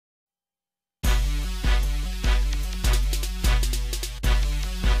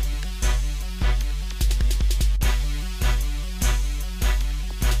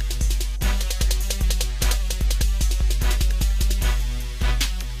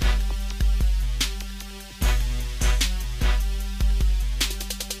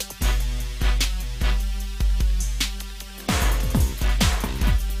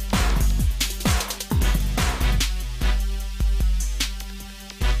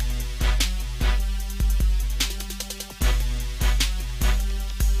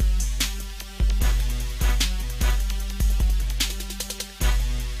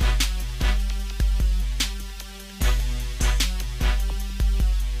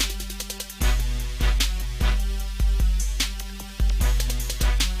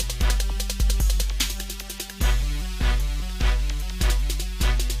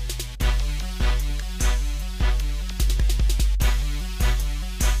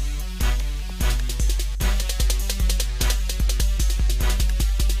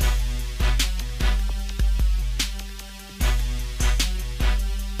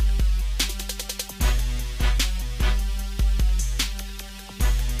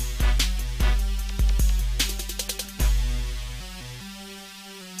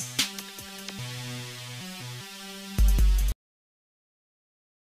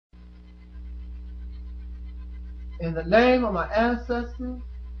In the name of my ancestors,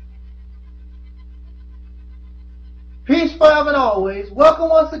 peace forever and always. Welcome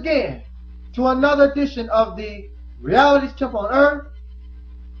once again to another edition of the Realities Temple on Earth.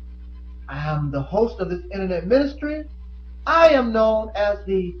 I am the host of this internet ministry. I am known as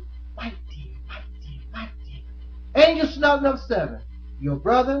the mighty Angel Snout number 7, your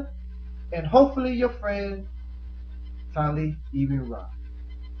brother and hopefully your friend, Taalik Ibn'rad.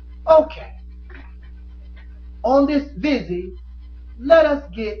 Okay. On this busy, let us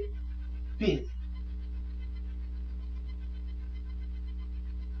get busy.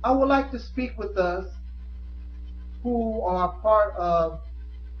 I would like to speak with us who are part of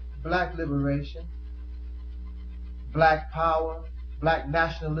Black liberation, Black power, Black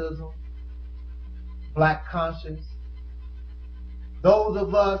nationalism, Black conscience. Those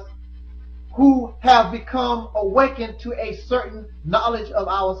of us who have become awakened to a certain knowledge of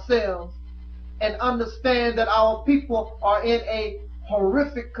ourselves and understand that our people are in a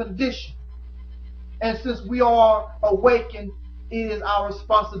horrific condition. And since we are awakened, it is our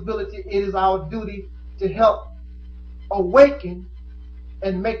responsibility, it is our duty to help awaken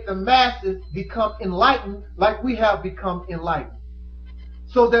and make the masses become enlightened like we have become enlightened,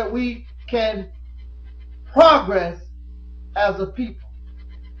 so that we can progress as a people.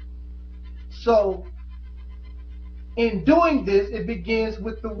 So in doing this, it begins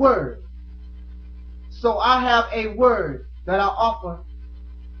with the word. So I have a word that I offer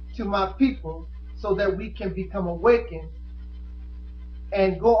to my people so that we can become awakened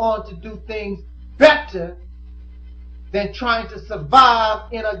and go on to do things better than trying to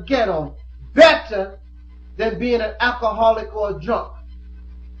survive in a ghetto, better than being an alcoholic or a drunk,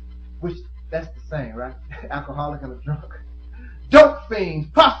 which that's the same, right? Alcoholic and a drunk. Dope fiends,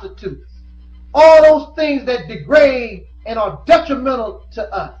 prostitutes, all those things that degrade and are detrimental to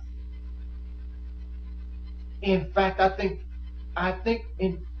us. In fact, I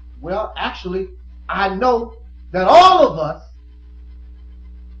know that all of us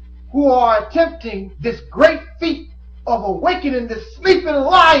who are attempting this great feat of awakening this sleeping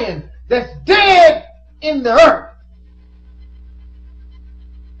lion that's dead in the earth,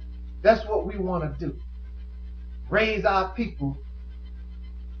 that's what we want to do. Raise our people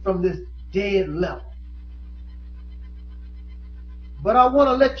from this dead level. But I want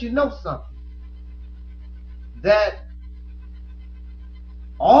to let you know something. That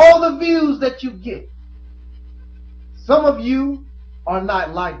all the views that you get, some of you are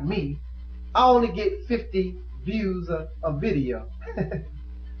not like me. I only get 50 views a video.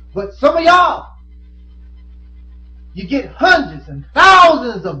 But some of y'all, you get hundreds and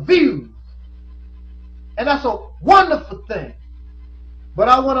thousands of views. And that's a wonderful thing. But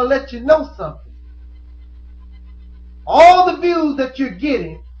I want to let you know something. All the views that you're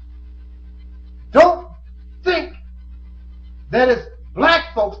getting, don't think that it's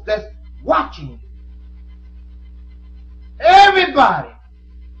black folks that's watching you. Everybody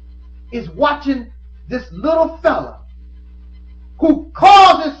is watching this little fella who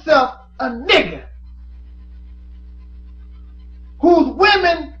calls himself a nigger, whose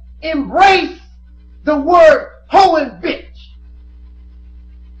women embrace the word hoe and bitch.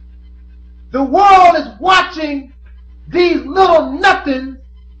 The world is watching these little nothings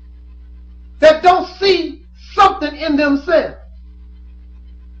that don't see something in themselves.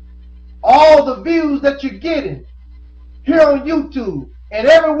 All the views that you're getting here on YouTube and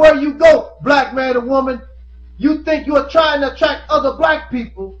everywhere you go, black man or woman, you think you're trying to attract other black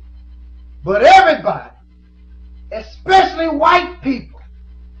people, but everybody, especially white people,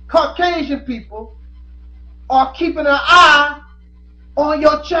 Caucasian people, are keeping an eye on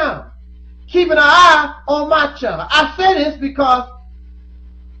your channel, keeping an eye on my channel. I say this because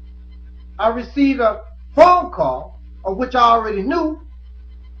I received a phone call, of which I already knew,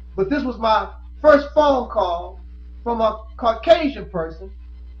 but this was my first phone call from a Caucasian person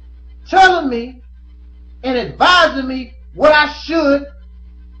telling me and advising me what I should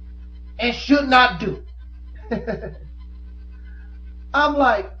and should not do. I'm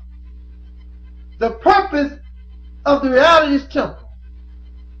like, the purpose of the Realities Temple,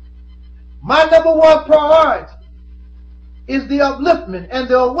 my number one priority is the upliftment and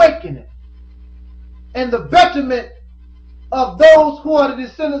the awakening and the betterment of those who are the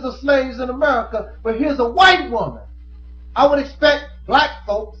descendants of slaves in America. But here's a white woman. I would expect black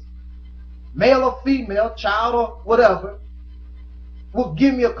folks, male or female, child or whatever, will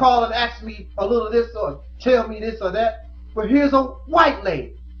give me a call and ask me a little this or tell me this or that. But here's a white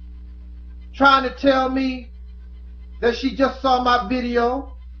lady trying to tell me that she just saw my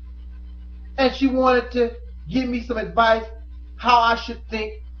video and she wanted to give me some advice how I should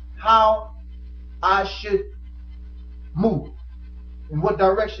think, how I should move, in what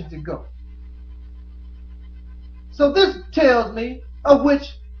direction to go. So this tells me, of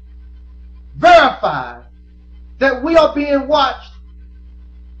which verifies, that we are being watched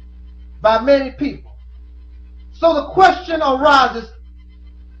by many people. So the question arises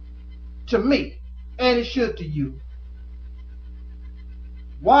to me, and it should to you,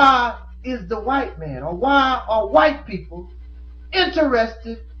 why is the white man, or why are white people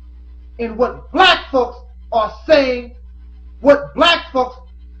interested in what black folks are saying, what black folks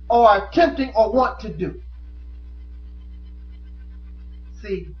are attempting or want to do?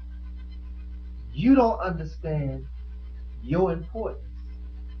 See, you don't understand your importance.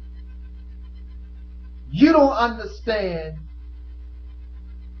 You don't understand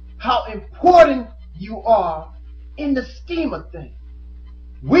how important you are in the scheme of things.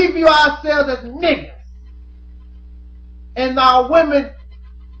 We view ourselves as niggas, and our women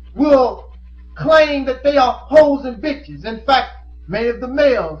will claim that they are hoes and bitches. In fact, many of the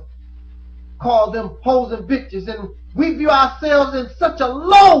males call them hoes and bitches, and we view ourselves in such a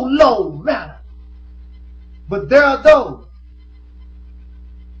low manner. But there are those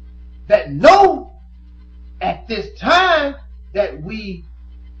that know at this time that we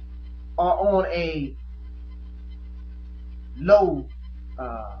are on a low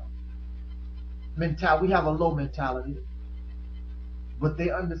mentality. We have a low mentality, but they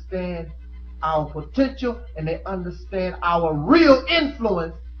understand our potential and they understand our real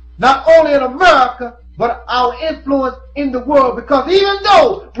influence, not only in America, but our influence in the world. Because even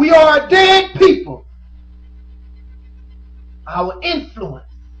though we are a dead people, our influence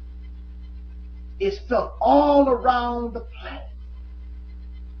is felt all around the planet.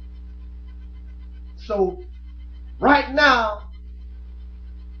 So right now,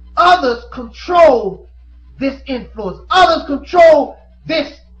 others control this influence. Others control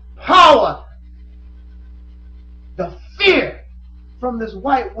this power. The fear from this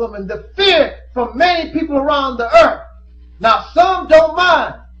white woman, the fear from many people around the earth. Now, some don't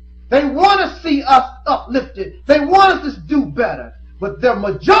mind. They want to see us uplifted. They want us to do better. But the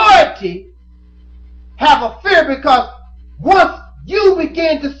majority have a fear, because once you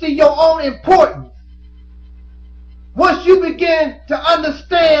begin to see your own importance, once you begin to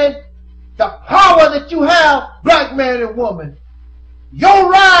understand the power that you have, black man and woman, your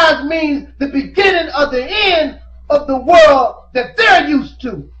rise means the beginning of the end of the world that they're used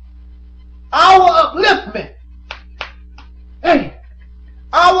to. Our upliftment,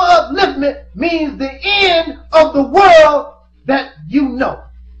 our upliftment means the end of the world that you know.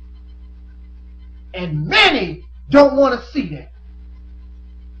 And many don't want to see that.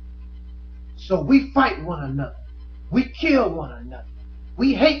 So we fight one another. We kill one another.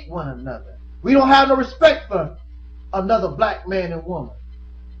 We hate one another. We don't have no respect for another black man and woman.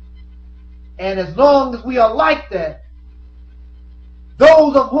 And as long as we are like that,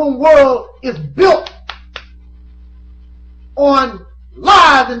 those of whom world is built on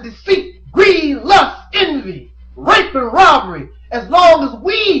lies and deceit, greed, lust, envy, rape and robbery, as long as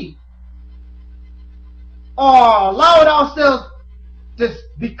we are allowing ourselves to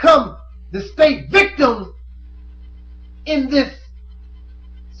become the state victims in this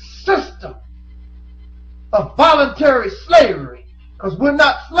system of voluntary slavery, because we're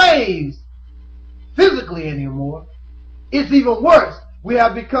not slaves physically anymore. It's even worse. We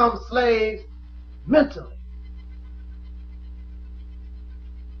have become slaves mentally.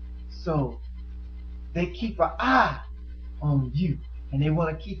 So they keep an eye on you, and they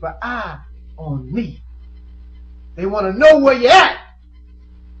want to keep an eye on me. They want to know where you're at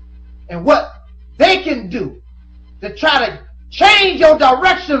and what they can do to try to change your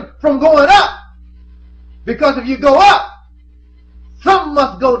direction from going up. Because if you go up, something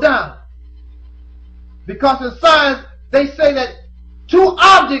must go down. Because in science, they say that two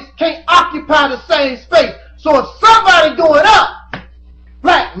objects can't occupy the same space. So if somebody going up,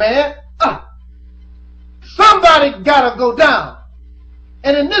 black man, somebody gotta go down.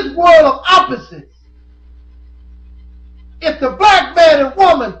 And in this world of opposites, if the black man and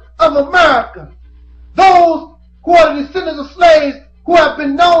woman of America, those who are the descendants of slaves, who have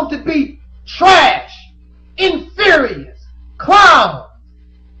been known to be trash, inferiors, clowns,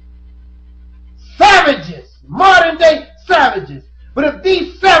 savages, modern day savages. But if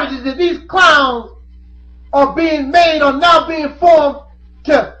these savages, if these clowns are being made or now being formed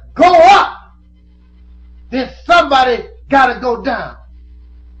to go up, then somebody gotta go down.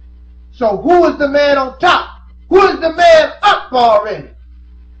 So who is the man on top? Who is the man up already?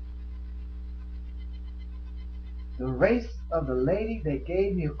 The race of the lady that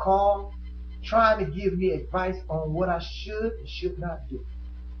gave me a call trying to give me advice on what I should and should not do.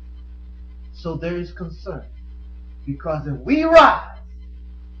 So there is concern. Because if we rise,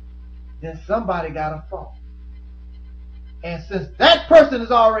 then somebody got to fall. And since that person is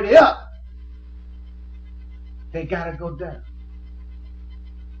already up, they got to go down.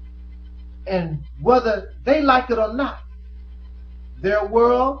 And whether they like it or not, their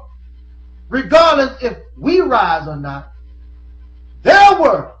world, regardless if we rise or not, their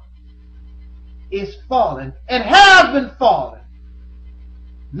world is falling and has been falling.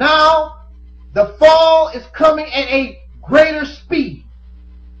 Now, the fall is coming at a greater speed.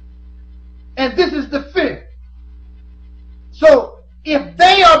 And this is the fear. So, if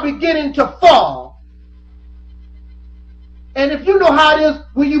they are beginning to fall, and if you know how it is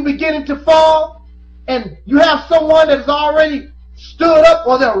when you beginning to fall, and you have someone that has already stood up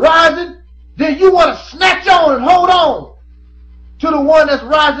or they're rising, then you want to snatch on and hold on to the one that's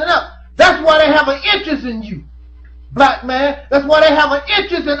rising up. That's why they have an interest in you, black man. That's why they have an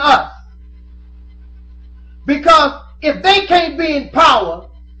interest in us. Because if they can't be in power,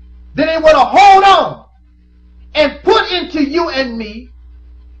 then they want to hold on and put into you and me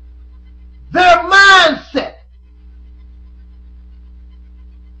their mindset.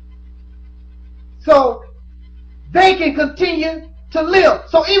 So they can continue to live.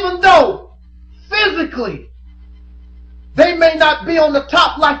 So even though physically they may not be on the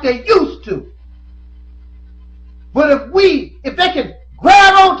top like they used to, but if they can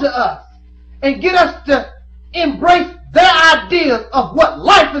grab onto us and get us to embrace their ideas of what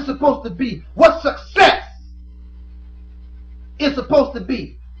life is supposed to be, what success is supposed to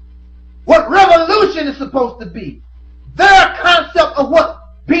be, what revolution is supposed to be, their concept of what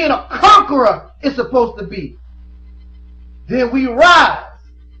being a conqueror is supposed to be, then we rise.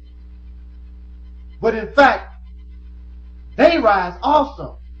 But in fact, they rise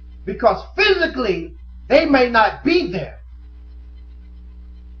also, because physically they may not be there,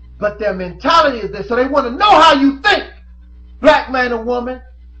 but their mentality is there. So they want to know how you think, black man and woman.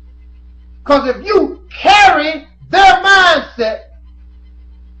 Because if you carry their mindset,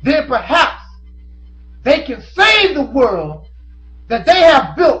 then perhaps they can save the world that they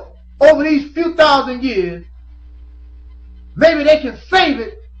have built over these few thousand years. Maybe they can save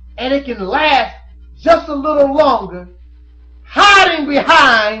it and it can last just a little longer, hiding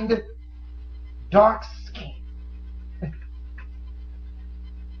behind dark skin.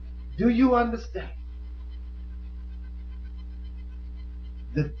 Do you understand?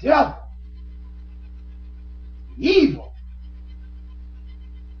 The devil, evil,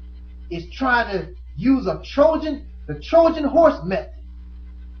 is trying to use the Trojan horse method.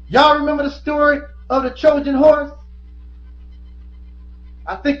 Y'all remember the story of the Trojan horse?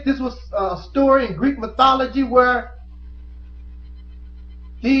 I think this was a story in Greek mythology where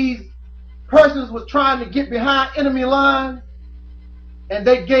these persons was trying to get behind enemy lines, and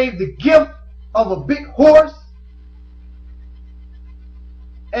they gave the gift of a big horse,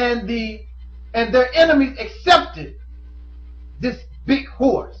 and their enemies accepted this big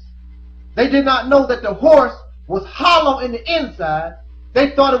horse. They did not know that the horse was hollow in the inside.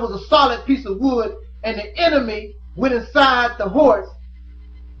 They thought it was a solid piece of wood, and the enemy went inside the horse,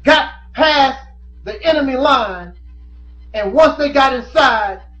 got past the enemy line, and once they got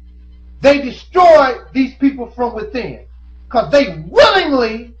inside, they destroyed these people from within, because they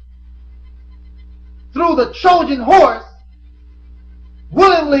willingly, through the Trojan horse,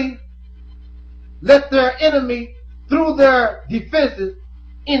 willingly let their enemy, through their defenses,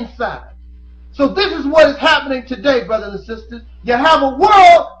 inside. So this is what is happening today, brothers and sisters. You have a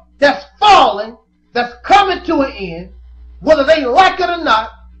world that's falling, that's coming to an end, whether they like it or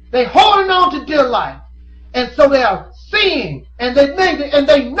not. They holding on to dear life, and so they are seeing, and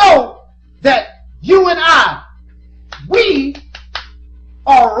they know that you and I, we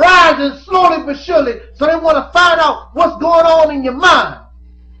are rising slowly but surely. So they want to find out what's going on in your mind,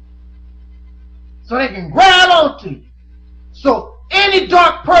 so they can grab onto you. So any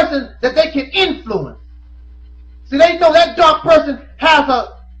dark person that they can influence, see, they know that dark person has an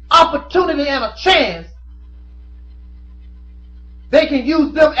opportunity and a chance. They can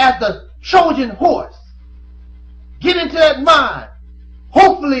use them as the Trojan horse. Get into that mind.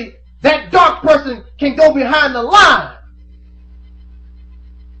 Hopefully that dark person can go behind the line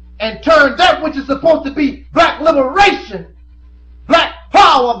and turn that which is supposed to be black liberation, black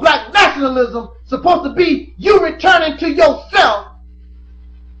power, black nationalism, supposed to be you returning to yourself.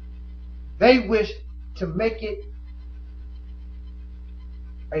 They wish to make it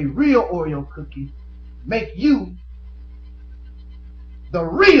a real Oreo cookie, make you the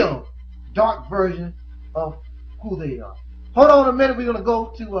real dark version of who they are. Hold on a minute, we're going to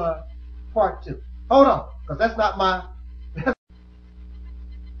go to part 2. Hold on, because that's not my...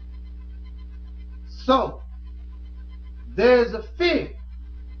 So, There's a fear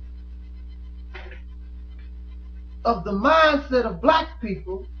of the mindset of black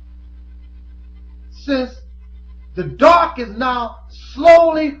people, since the dark is now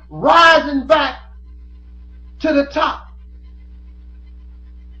slowly rising back to the top.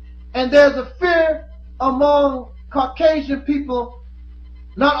 And there's a fear among Caucasian people,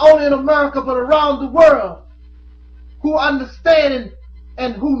 not only in America but around the world, who understand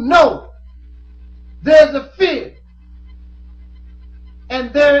and who know. There's a fear,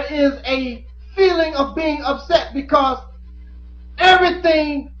 and there is a feeling of being upset because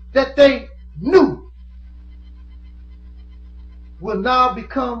everything that they knew will now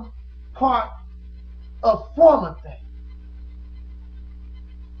become part of former things.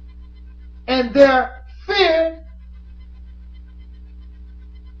 And their fear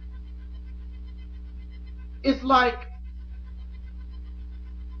is like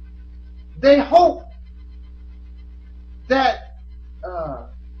they hope that,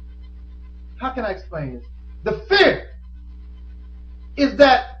 how can I explain this? The fear is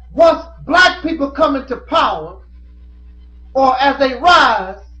that once black people come into power, or as they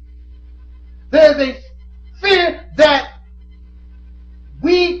rise, there's a fear that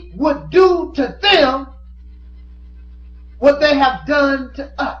we would do to them what they have done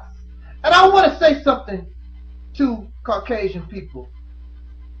to us. And I want to say something to Caucasian people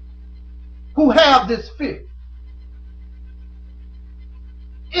who have this fear.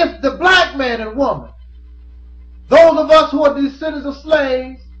 If the black man and woman, those of us who are descendants of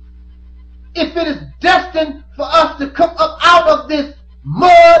slaves, if it is destined for us to come up out of this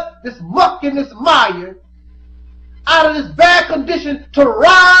mud, this muck and this mire, out of this bad condition, to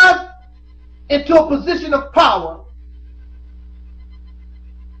rise into a position of power,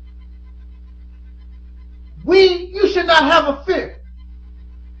 you should not have a fear.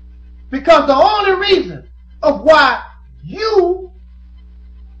 Because the only reason of why you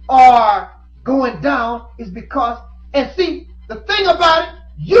are going down is because, and see, the thing about it,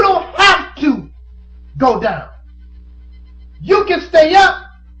 you don't have to go down. You can stay up,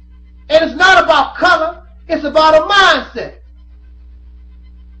 and it's not about color, it's about a mindset.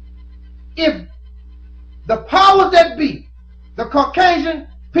 If the powers that be, the Caucasian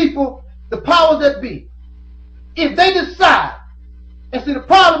people, the powers that be, if they decide, and see, the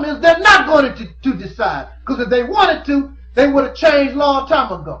problem is they're not going to decide, because if they wanted to, they would have changed a long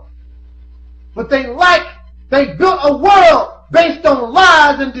time ago. But they built a world based on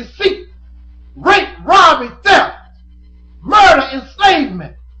lies and deceit, rape, robbery, theft, murder,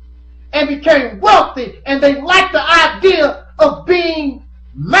 enslavement, and became wealthy, and they liked the idea of being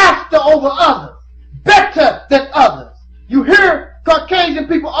master over others, better than others. You hear Caucasian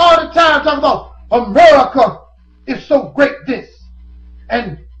people all the time talking about America is so great this,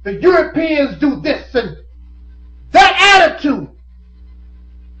 and the Europeans do this, and that attitude,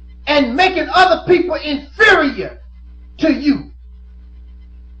 and making other people inferior to you,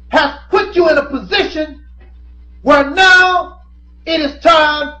 has put you in a position where now it is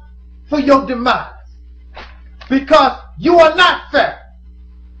time for your demise, because you are not fair.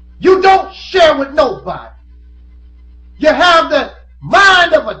 You don't share with nobody. You have the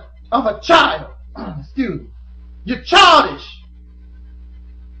mind of a child. Excuse me. You're childish,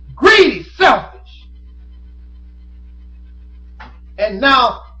 greedy, selfish. And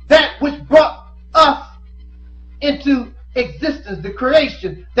now that which brought us into existence, the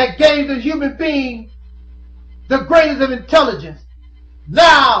creation that gave the human being the greatest of intelligence,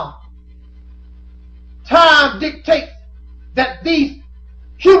 now time dictates that these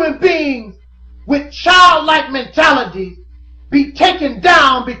human beings with childlike mentalities be taken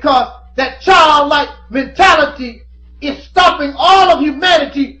down, because that childlike mentality is stopping all of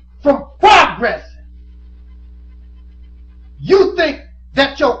humanity from progressing. You think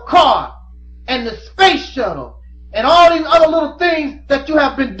that your car and the space shuttle and all these other little things that you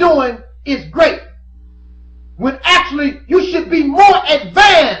have been doing is great, when actually you should be more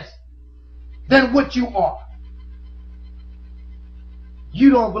advanced than what you are. You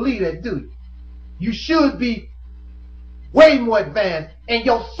don't believe that, do you? You should be way more advanced, and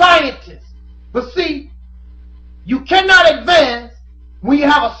your scientists. But see, you cannot advance when you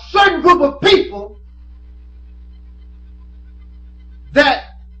have a certain group of people that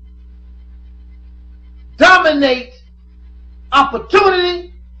dominate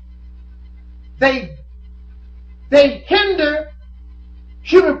opportunity. They hinder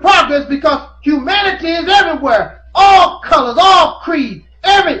human progress, because humanity is everywhere, all colors, all creeds,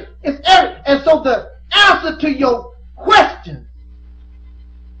 and so the answer to your question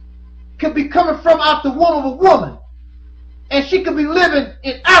could be coming from out the womb of a woman, and she could be living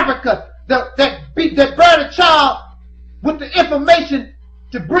in Africa that bred a child with the information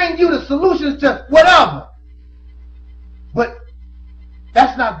to bring you the solutions to whatever. But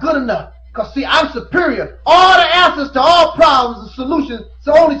that's not good enough. Because see, I'm superior. All the answers to all problems and solutions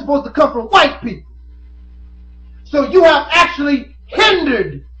are only supposed to come from white people. So you have actually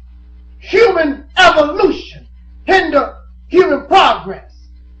hindered human evolution, hinder human progress.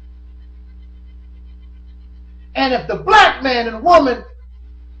 And if the black man and woman,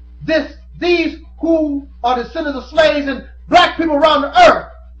 these who are descendants of slaves and black people around the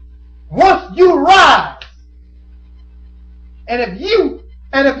earth, once you rise, and if you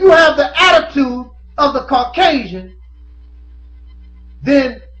have the attitude of the Caucasian,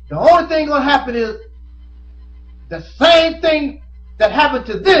 then the only thing going to happen is the same thing that happened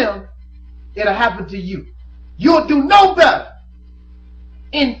to them, it'll happen to you. You'll do no better.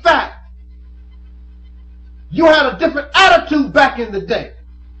 In fact, you had a different attitude back in the day.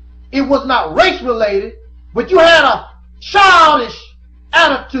 It was not race related, but you had a childish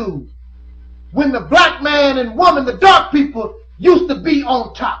attitude when the black man and woman, the dark people, used to be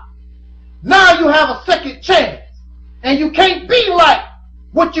on top. Now you have a second chance, and you can't be like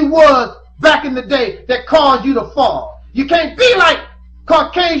what you was back in the day that caused you to fall. You can't be like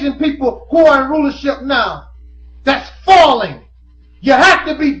Caucasian people who are in rulership now that's falling. You have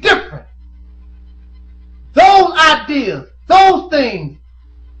to be different. Those ideas, those things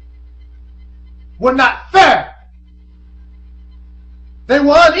were not fair. They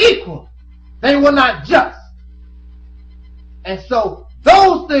were unequal. They were not just. And so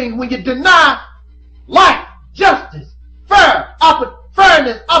those things, when you deny life, justice,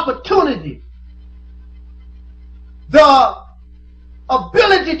 fairness, opportunity, the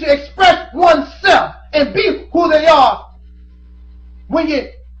ability to express oneself and be who they are, when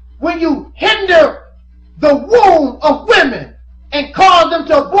you hinder the womb of women and cause them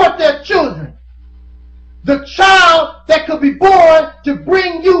to abort their children, the child that could be born to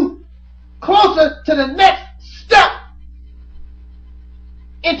bring you closer to the next step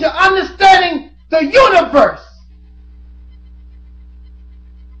into understanding the universe,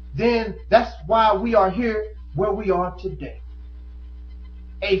 then that's why we are here where we are today.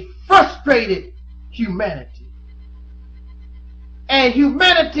 A frustrated humanity. A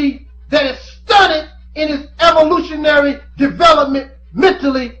humanity that is stunted in its evolutionary development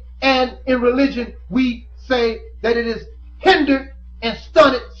mentally, and in religion we say that it is hindered and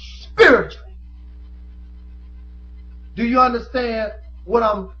stunted spiritually. Do you understand what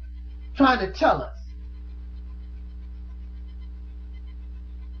I'm trying to tell us?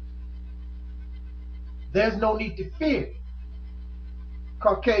 There's no need to fear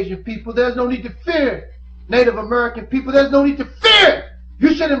Caucasian people. There's no need to fear Native American people. There's no need to fear.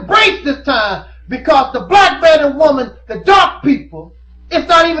 You should embrace this time, because the black man and woman, the dark people, it's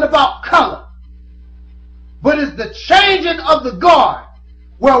not even about color, but it's the changing of the guard,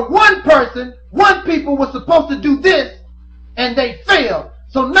 where one people was supposed to do this and they failed.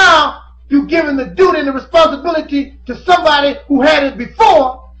 So now you're giving the duty and the responsibility to somebody who had it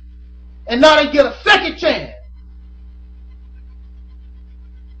before, and now they get a second chance.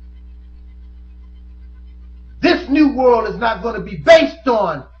 This new world is not going to be based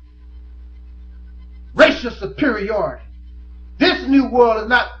on racial superiority. This new world is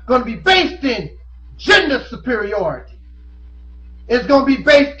not going to be based in gender superiority. It's going to be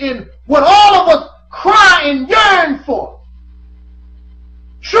based in what all of us cry and yearn for.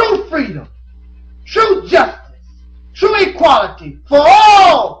 True freedom, true justice, true equality for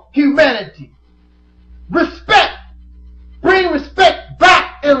all humanity. Respect. Bring respect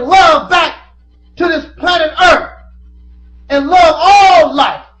back and love back to this planet Earth. And love all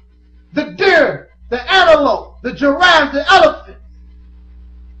life. The deer, the antelope, the giraffe, the elephant.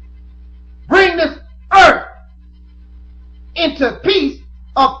 Bring this earth into peace,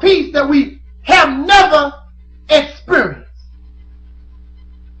 a peace that we have never experienced.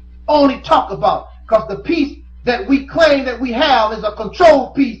 Only talk about, because the peace that we claim that we have is a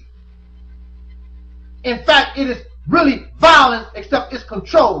controlled peace. In fact, it is really violence, except it's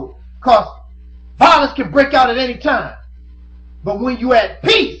controlled, because violence can break out at any time. But when you're at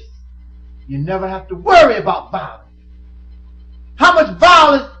peace, you never have to worry about violence. How much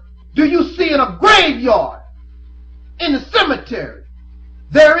violence do you see in a graveyard, in the cemetery?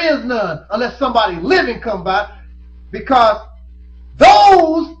 There is none, unless somebody living come by, because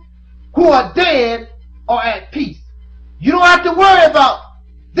those who are dead are at peace. You don't have to worry about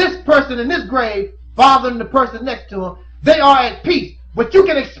this person in this grave bothering the person next to him. They are at peace. But you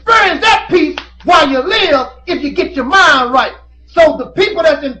can experience that peace while you live if you get your mind right. So the people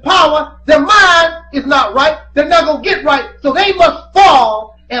that's in power, their mind is not right. They're not going to get right. So they must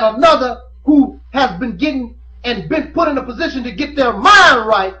fall, and another who has been getting and been put in a position to get their mind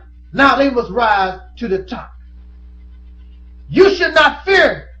right, now they must rise to the top. You should not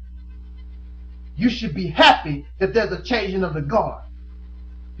fear. You should be happy that there's a changing of the guard.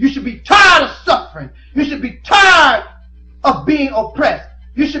 You should be tired of suffering. You should be tired of being oppressed.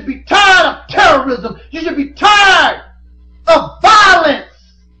 You should be tired of terrorism. You should be tired of violence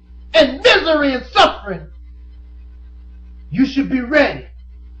and misery and suffering. You should be ready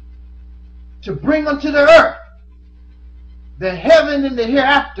to bring unto the earth the heaven and the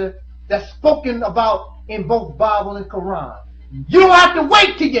hereafter that's spoken about in both Bible and Quran. You don't have to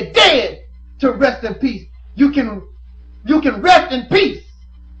wait till you're dead to rest in peace. You can rest in peace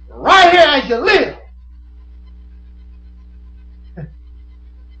right here as you live.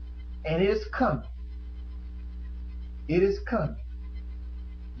 And it is coming. It is coming.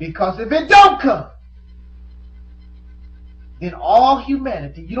 Because if it don't come, then all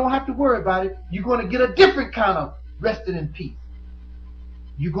humanity, you don't have to worry about it. You're going to get a different kind of resting in peace.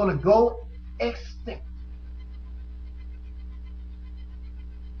 You're going to go extinct.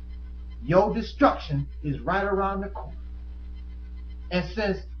 Your destruction is right around the corner. And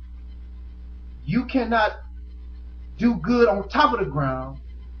since you cannot do good on top of the ground,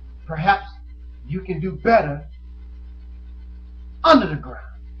 perhaps you can do better under the ground.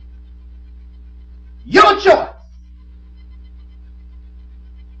 Your choice.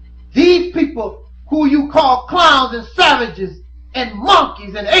 These people who you call clowns and savages and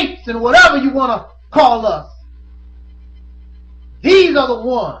monkeys and apes and whatever you want to call us, these are the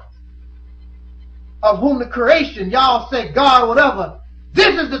ones of whom the creation, y'all say God, whatever.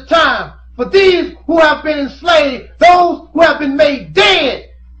 This is the time for these who have been enslaved, those who have been made dead.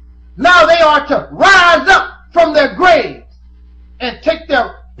 Now they are to rise up from their graves and take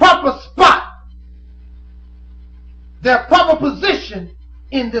their proper spot, their proper position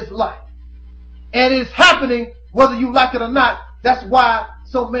in this life. And it's happening whether you like it or not. That's why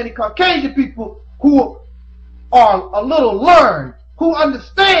so many Caucasian people who are a little learned, who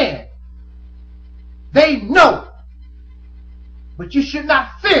understand, they know. But you should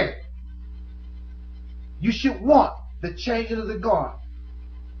not fear. You should want the changing of the guard,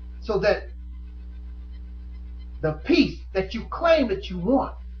 so that the peace that you claim that you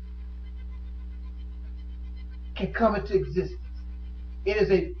want can come into existence.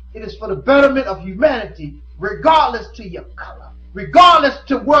 It is for the betterment of humanity, regardless to your color, regardless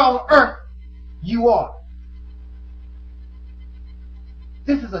to where on earth you are.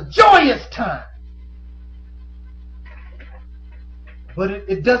 This is a joyous time. But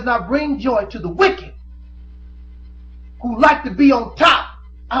it does not bring joy to the wicked, who like to be on top.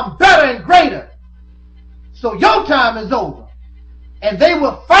 I'm better and greater. So your time is over. And they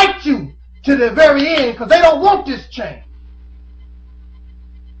will fight you to the very end because they don't want this change.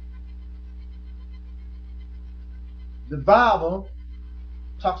 The Bible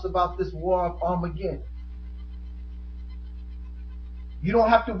talks about this war of Armageddon. You don't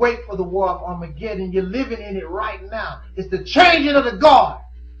have to wait for the war of Armageddon. You're living in it right now. It's the changing of the guard.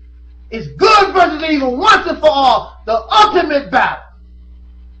 It's good versus evil once and for all. The ultimate battle.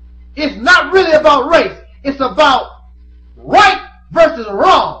 It's not really about race. It's about right versus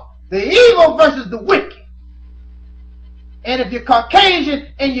wrong. The evil versus the wicked. And if you're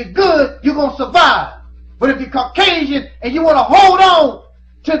Caucasian and you're good, you're going to survive. But if you're Caucasian and you want to hold on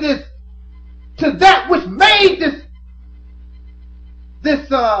to that which made this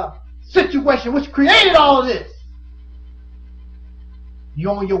situation, which created all of this,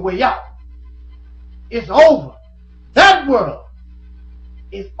 you're on your way out. It's over. That world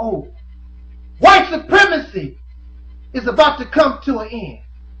is over. White supremacy is about to come to an end.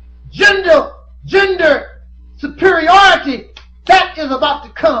 Gender superiority, that is about to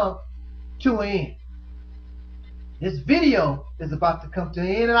come to an end. This video is about to come to an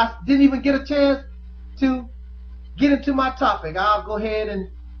end, and I didn't even get a chance to get into my topic. I'll go ahead and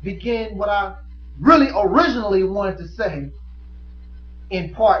begin what I really originally wanted to say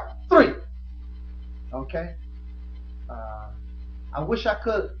in part 3. Okay? I wish I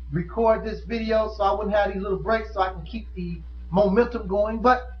could record this video so I wouldn't have these little breaks so I can keep the momentum going,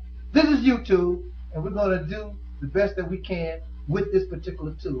 but this is YouTube, and we're going to do the best that we can with this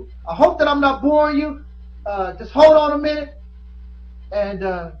particular tool. I hope that I'm not boring you. Just hold on a minute and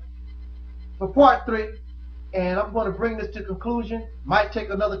for part 3, and I'm going to bring this to conclusion. Might take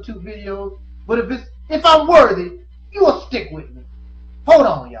another 2 videos, but if I'm worthy, you will stick with me. Hold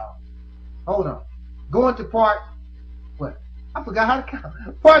on, y'all. Hold on. Going to part, what? I forgot how to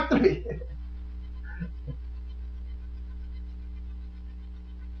count. Part 3.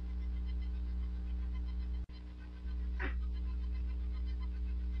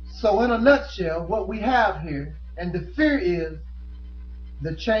 So in a nutshell, what we have here, and the fear is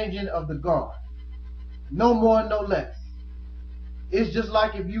the changing of the guard. No more, no less. It's just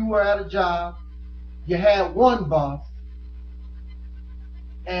like if you were at a job, you had one boss,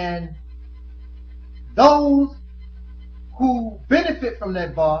 and those who benefit from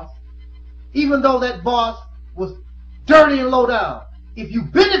that boss, even though that boss was dirty and low down, if you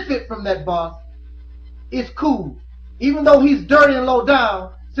benefit from that boss, it's cool. Even though he's dirty and low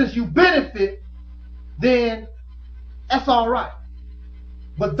down, since you benefit, then that's all right.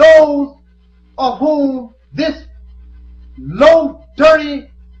 But those of whom this low, dirty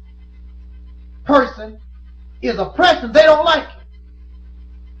person is oppressing, they don't like it.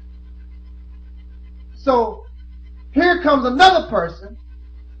 So here comes another person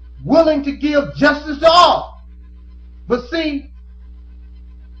willing to give justice to all. But see,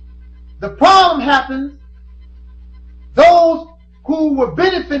 the problem happens, those who were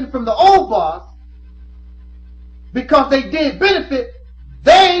benefiting from the old boss, because they did benefit,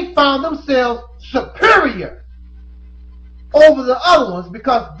 they found themselves superior over the other ones,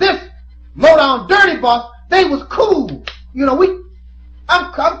 because this low down dirty boss, they was cool. You know,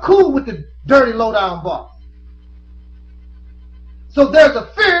 I'm cool with the dirty low down boss. So there's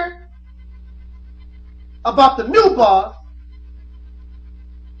a fear about the new boss,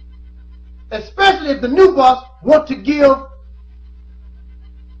 especially if the new boss wants to give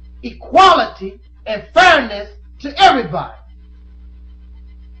equality and fairness to everybody.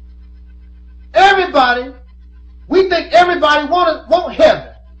 Everybody, we think everybody want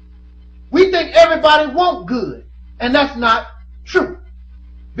heaven. We think everybody want good, and that's not true.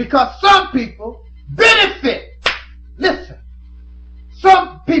 Because some people benefit. Listen,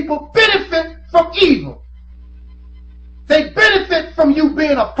 some people benefit from evil. They benefit from you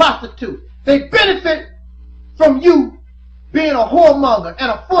being a prostitute. They benefit from you being a whoremonger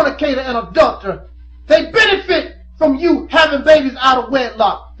and a fornicator and adulterer. They benefit from you having babies out of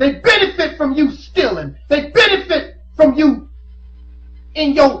wedlock. They benefit from you stealing. They benefit from you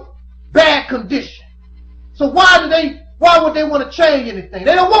in your bad condition. So why would they want to change anything?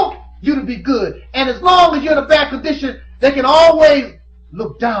 They don't want you to be good. And as long as you're in a bad condition, they can always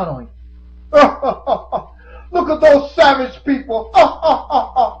look down on you. Look at those savage people.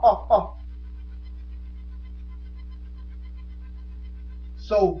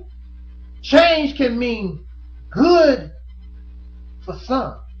 So change can mean good for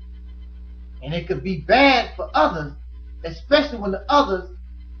some, and it could be bad for others, especially when the others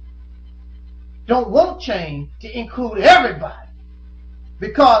don't want change to include everybody.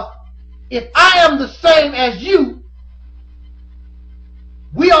 Because if I am the same as you,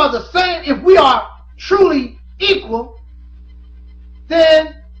 we are the same. If we are truly equal,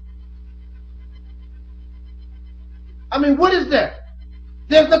 then, I mean, what is there?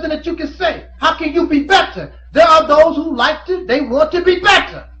 There's nothing that you can say. How can you be better? There are those who they want to be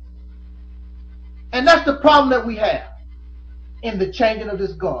better. And that's the problem that we have in the changing of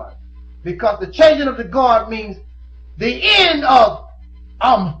this guard. Because the changing of the guard means the end of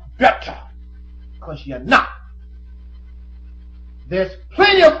I'm better. Because you're not. There's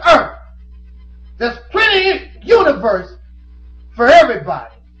plenty of earth. There's plenty of universe for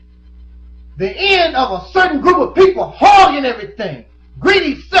everybody. The end of a certain group of people hogging everything.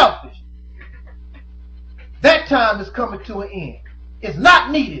 Greedy, selfish. That time is coming to an end. It's not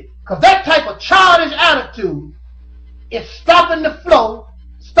needed. Because that type of childish attitude is stopping the flow,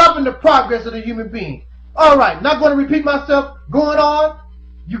 stopping the progress of the human being. Alright, not going to repeat myself. Going on.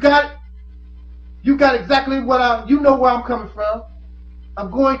 You got it? You got exactly what you know where I'm coming from.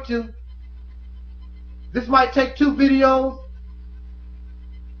 I'm going to, this might take 2 videos.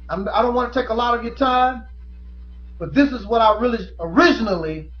 I don't want to take a lot of your time. But this is what I really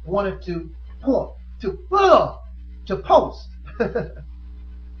originally wanted to post.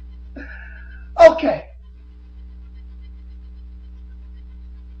 Okay.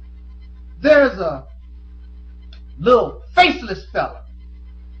 There's a little faceless fella.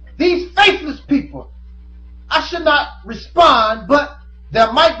 These faceless people, I should not respond, but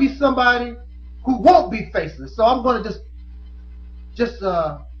there might be somebody who won't be faceless. So I'm going to just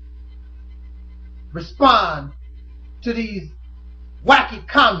respond to these wacky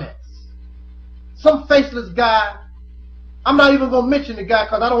comments. Some faceless guy, I'm not even going to mention the guy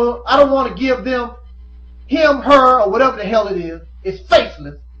because I don't want to give them, him, her, or whatever the hell it is. It's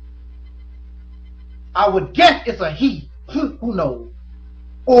faceless. I would guess it's a he. Who knows?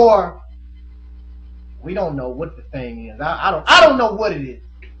 Or we don't know what the thing is. I don't know what it is.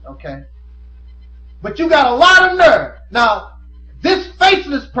 Okay? But you got a lot of nerve. Now, this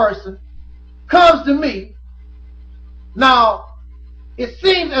faceless person comes to me. Now, it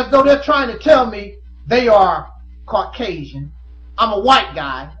seems as though they're trying to tell me they are Caucasian. I'm a white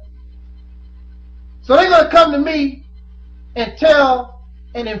guy. So they're going to come to me and tell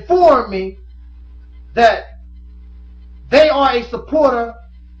and inform me that they are a supporter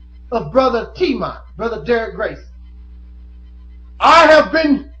of Brother Tmot, Brother Derek Grace. I have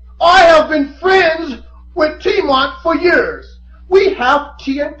been friends with Tmot for years. We have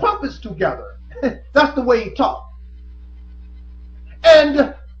tea and crumpets together. That's the way he talks.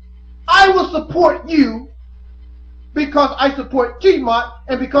 And I will support you because I support Tmot,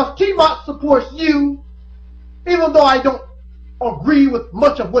 and because Tmot supports you, even though I don't agree with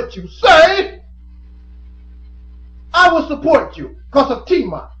much of what you say, I will support you because of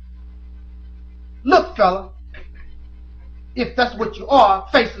Tmot. Look, fella, if that's what you are,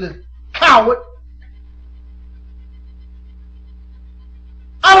 faceless coward,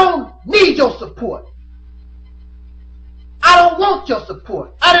 I don't need your support. I don't want your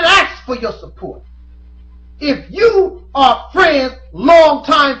support. I didn't ask for your support. If you are friends,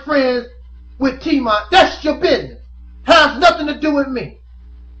 long-time friends with Tmot, that's your business. Has nothing to do with me.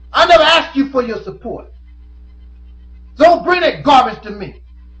 I never asked you for your support. Don't bring that garbage to me.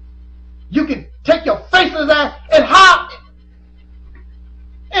 You can take your faceless ass, and how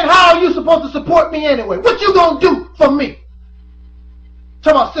are you supposed to support me anyway? What you gonna do for me?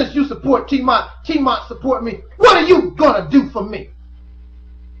 Talk about since you support Tmot, Tmot support me. What are you gonna do for me?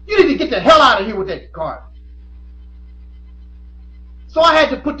 You need to get the hell out of here with that garbage. So I had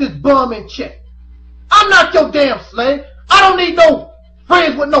to put this bum in check. I'm not your damn slave. I don't need no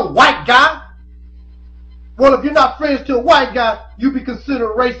friends with no white guy. Well, if you're not friends to a white guy, you be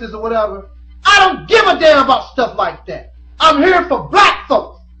considered racist or whatever. I don't give a damn about stuff like that. I'm here for black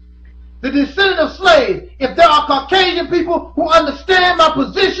folks, the descendant of slaves. If there are Caucasian people who understand my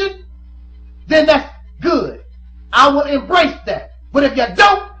position, then that's good. I will embrace that. But if you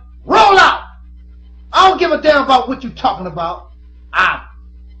don't, roll out. I don't give a damn about what you're talking about.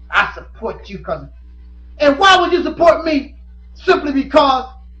 I support you because... And why would you support me? Simply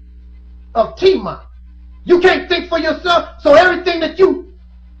because of Tmot. You can't think for yourself, so everything that you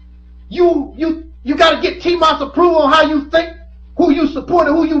got to get Tmot's approval on how you think, who you support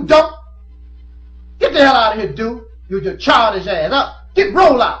and who you don't. Get the hell out of here, dude. You're your childish ass up.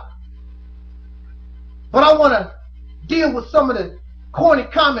 Roll out. But I want to deal with some of the corny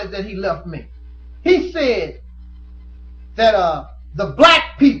comments that he left me. He said that the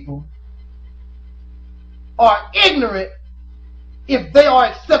black people are ignorant if they are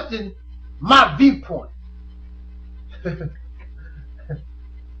accepting my viewpoint.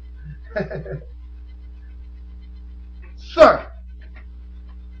 Sir,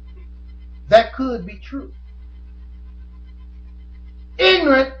 that could be true.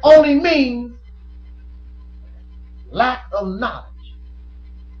 Ignorant only means lack of knowledge.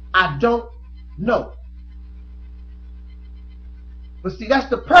 I don't know. But see, that's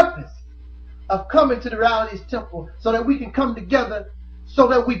the purpose of coming to the Realities Temple, so that we can come together, so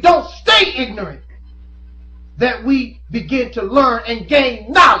that we don't stay ignorant, that we begin to learn and gain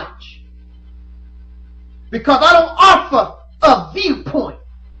knowledge. Because I don't offer a viewpoint.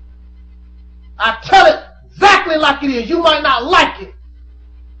 I tell it exactly like it is. You might not like it,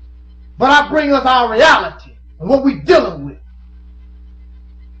 but I bring us our reality and what we're dealing with.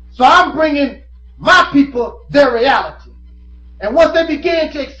 So I'm bringing my people their reality. And once they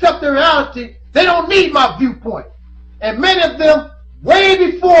begin to accept their reality, they don't need my viewpoint. And many of them,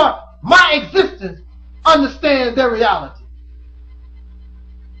 way before my existence, understand their reality.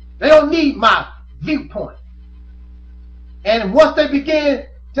 They don't need my viewpoint. And once they begin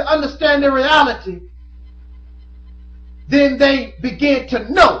to understand their reality, then they begin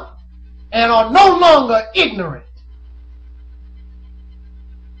to know and are no longer ignorant.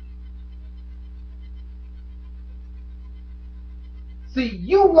 See,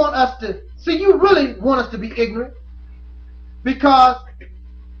 you really want us to be ignorant, because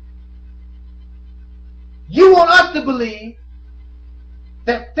you want us to believe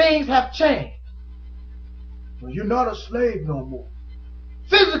that things have changed. Well, you're not a slave no more.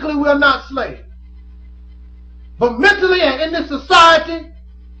 Physically, we are not slaves. But mentally and in this society,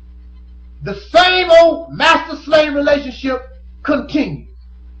 the same old master-slave relationship continues.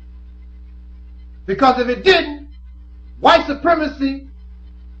 Because if it didn't, white supremacy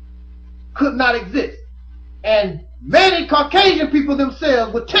could not exist. And many Caucasian people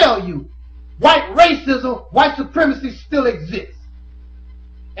themselves would tell you white racism, white supremacy still exists.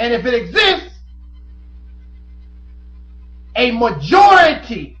 And if it exists, a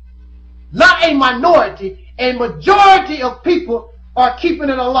majority, not a minority, a majority of people are keeping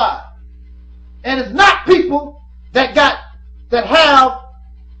it alive. And it's not people that got that have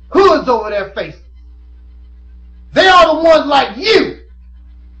hoods over their faces. They are the ones like you.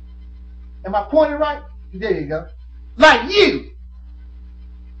 Am I pointing right? There you go. Like you,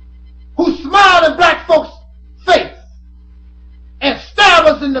 who smile in black folks' face and stab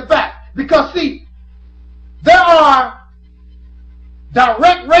us in the back. Because see, there are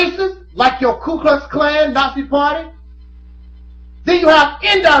direct racists like your Ku Klux Klan, Nazi Party. Then you have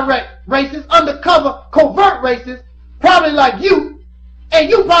indirect racists, undercover, covert racists, probably like you, and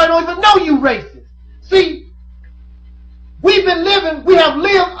you probably don't even know you racist. See, we have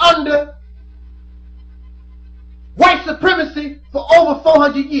lived under white supremacy for over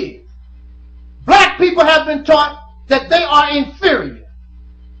 400 years. Black people have been taught that they are inferior.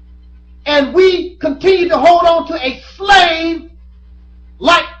 And we continue to hold on to a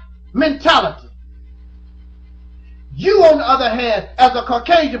slave-like mentality. You, on the other hand, as a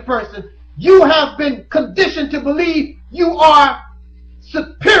Caucasian person, you have been conditioned to believe you are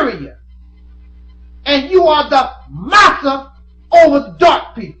superior. And you are the master over the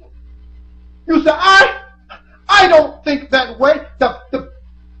dark people. You say, I don't think that way.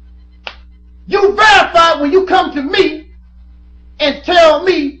 You verify when you come to me and tell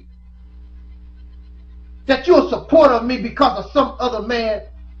me that you're a supporter of me because of some other man,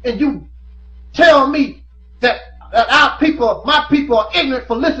 and you tell me that my people are ignorant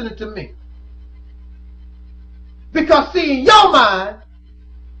for listening to me. Because see, in your mind,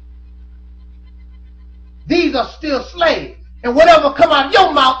 these are still slaves. And whatever come out of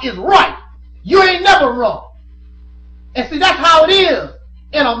your mouth is right. You ain't never wrong. And see, that's how it is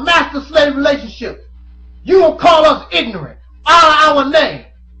in a master-slave relationship. You gonna call us ignorant out of our name,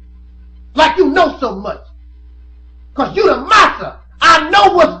 like you know so much. Because you the master. I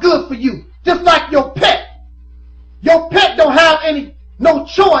know what's good for you. Just like your pet. Your pet don't have no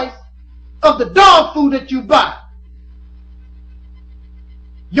choice of the dog food that you buy.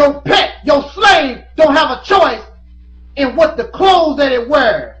 Your pet, your slave, don't have a choice in what the clothes that it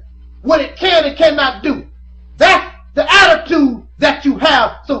wears, what it can and cannot do. That's the attitude that you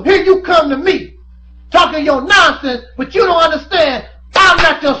have. So here you come to me talking your nonsense, but you don't understand I'm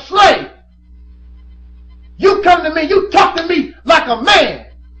not your slave. You come to me, you talk to me like a man.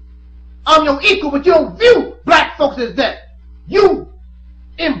 I'm your equal, but you don't view black folks as that. You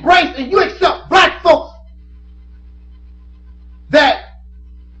embrace and you accept black folks that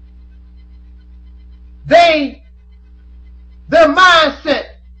their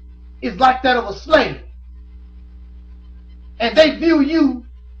mindset is like that of a slave. And they view you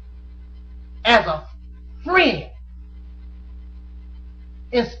as a friend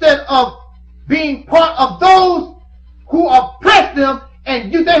instead of being part of those who oppress them,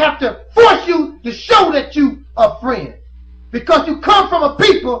 and they have to force you to show that you are friends. Because you come from a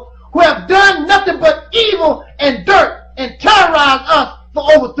people who have done nothing but evil and dirt and terrorized us for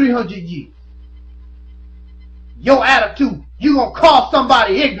over 300 years. Your attitude, you gonna call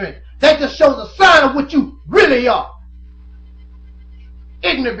somebody ignorant, that just shows a sign of what you really are.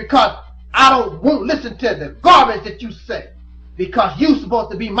 Ignorant because I won't listen to the garbage that you say. Because you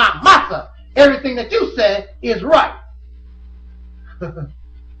supposed to be my master. Everything that you said is right.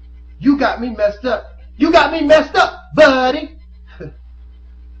 You got me messed up. You got me messed up, buddy.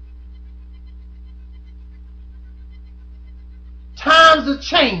 Times are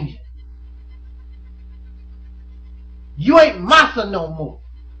changing. You ain't massa no more.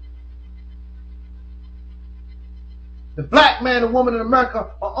 The black man and woman in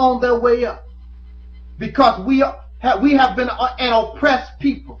America are on their way up. Because we have been an oppressed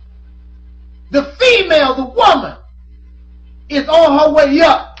people. The female, the woman, is on her way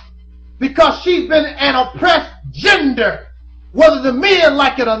up because she's been an oppressed gender, whether the men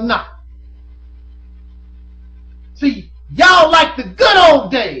like it or not. See, y'all like the good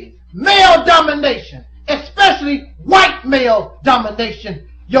old days, male domination, especially white male domination.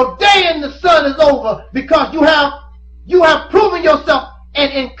 Your day in the sun is over because you have proven yourself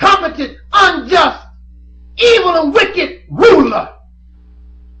an incompetent, unjust, evil and wicked ruler.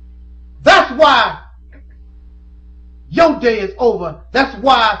 That's why your day is over. That's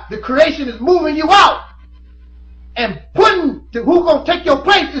why the creation is moving you out. And who's going to take your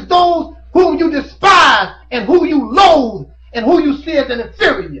place is those whom you despise and who you loathe and who you see as an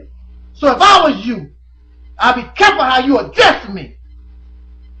inferior. So if I was you, I'd be careful how you address me.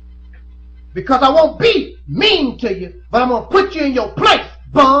 Because I won't be mean to you, but I'm going to put you in your place,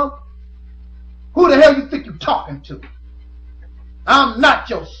 bum. Who the hell you think you're talking to? I'm not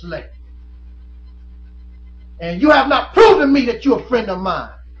your slave. And you have not proven to me that you're a friend of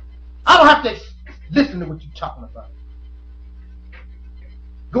mine. I don't have to listen to what you're talking about.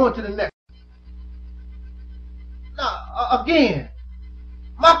 Going to the next. Now, again,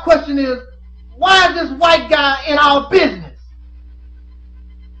 my question is, why is this white guy in our business?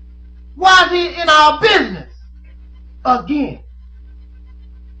 Why is he in our business? Again,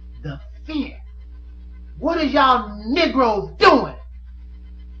 the fear. What is y'all Negroes doing?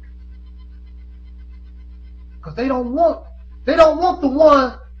 Because they don't want the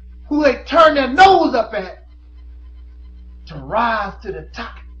ones who they turn their nose up at to rise to the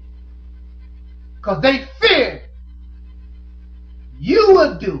top. Because they fear you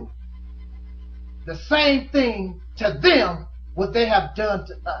would do the same thing to them what they have done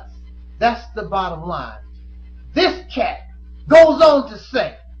to us. That's the bottom line. This cat goes on to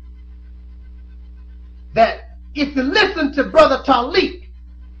say that if you listen to Brother Taalik,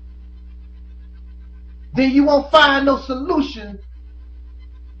 then you won't find no solution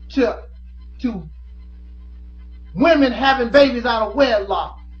to women having babies out of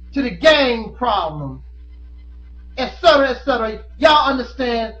wedlock, to the gang problem, etc., etc. Y'all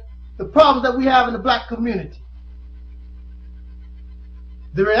understand the problems that we have in the black community.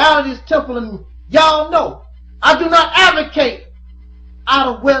 The reality is temple, and y'all know I do not advocate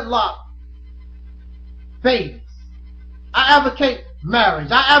out of wedlock babies. I advocate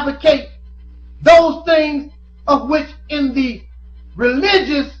marriage. I advocate those things of which in the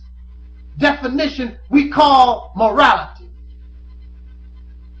religious definition we call morality.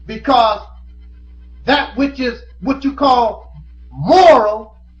 Because that which is what you call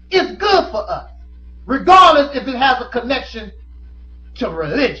moral is good for us, regardless if it has a connection to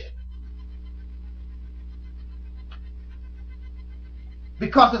religion.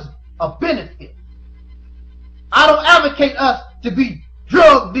 Because it's a benefit. I don't advocate us to be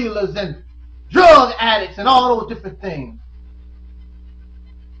drug dealers and drug addicts and all those different things.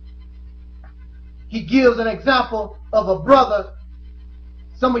 He gives an example of a brother,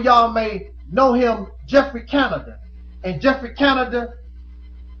 some of y'all may know him, Jeffrey Canada. And Jeffrey Canada,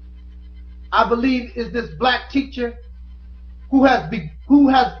 I believe, is this black teacher who has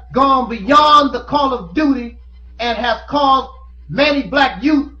gone beyond the call of duty and has caused many black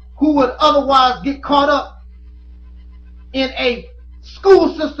youth who would otherwise get caught up in a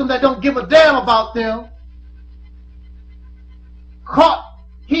school system that don't give a damn about them.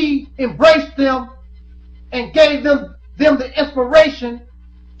 He embraced them and gave them the inspiration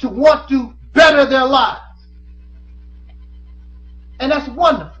to want to better their lives. And that's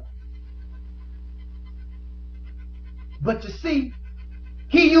wonderful. But you see,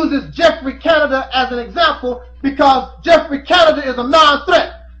 he uses Jeffrey Canada as an example because Jeffrey Canada is a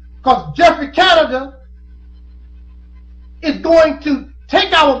non-threat. Because Jeffrey Canada is going to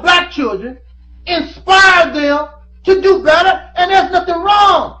take our black children, inspire them to do better, and there's nothing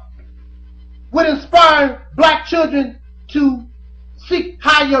wrong with inspiring black children to seek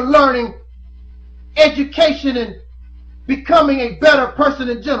higher learning, education, and becoming a better person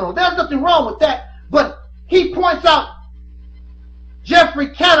in general. There's nothing wrong with that. But he points out Jeffrey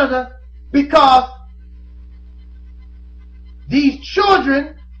Canada because these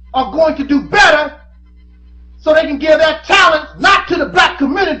children are going to do better so they can give that talent not to the black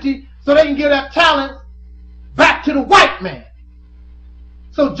community, so they can give that talent back to the white man.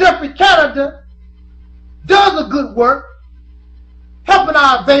 So Jeffrey Canada does a good work helping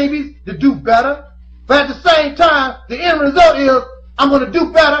our babies to do better, but at the same time the end result is I'm going to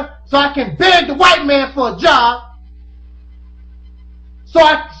do better so I can beg the white man for a job, so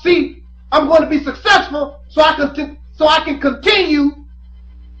I see I'm going to be successful so I can continue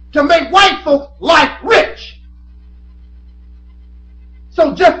to make white folks' life rich.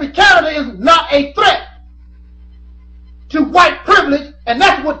 So Jeffrey Canada is not a threat to white privilege, and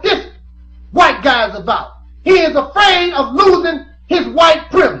that's what this white guy is about. He is afraid of losing his white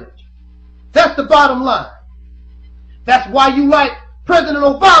privilege. That's the bottom line. That's why you like President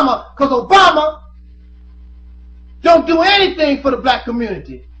Obama, because Obama don't do anything for the black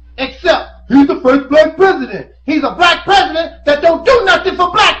community, except he's the first black president. He's a black president that don't do nothing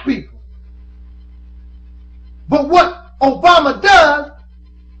for black people. But what Obama does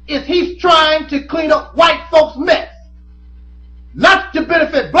is he's trying to clean up white folks' mess. Not to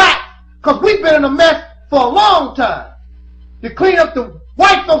benefit blacks, because we've been in a mess for a long time. To clean up the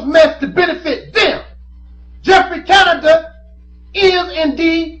white folks' mess to benefit them. Jeffrey Canada is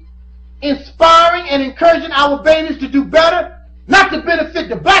indeed inspiring and encouraging our babies to do better, not to benefit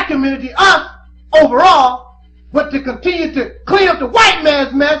the black community, us, overall, but to continue to clean up the white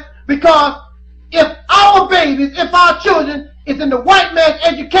man's mess, because if our babies, if our children is in the white man's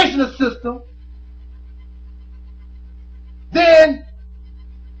educational system, then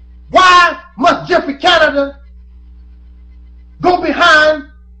why must Jeffrey Canada go behind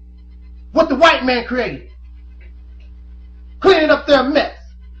what the white man created? their mess,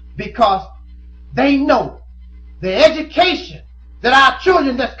 because they know the education that our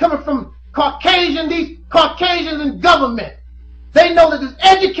children that's coming from Caucasian, these Caucasians in government, they know that this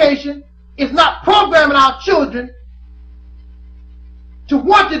education is not programming our children to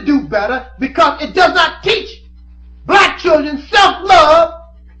want to do better, because it does not teach black children self-love,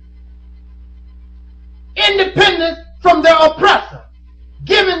 independence from their oppressor,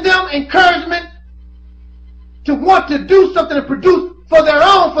 giving them encouragement to want to do something and produce for their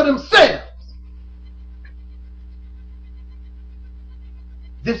own, for themselves.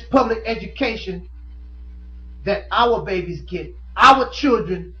 This public education that our babies get, our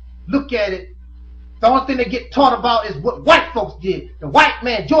children look at it, the only thing they get taught about is what white folks did. The white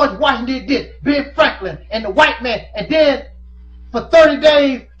man, George Washington did this, Ben Franklin, and the white man. And then for 30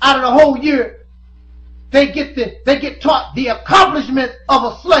 days out of the whole year, they get taught the accomplishments of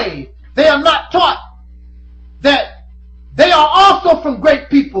a slave. They are not taught that they are also from great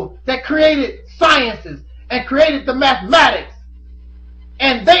people that created sciences and created the mathematics.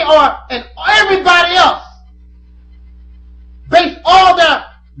 And they are, and everybody else, based all their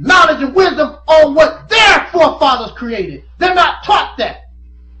knowledge and wisdom on what their forefathers created. They're not taught that.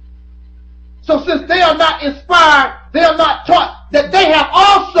 So since they are not inspired, they are not taught that they have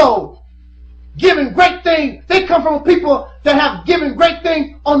also given great things. They come from people that have given great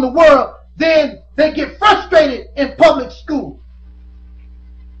things on the world. Then they get frustrated in public school,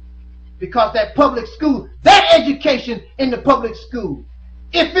 because that public school, that education in the public school,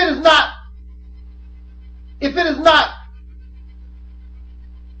 if it is not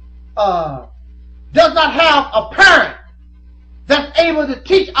does not have a parent that's able to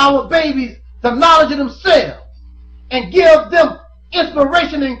teach our babies the knowledge of themselves and give them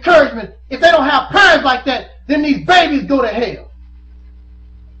inspiration and encouragement, if they don't have parents like that, then these babies go to hell.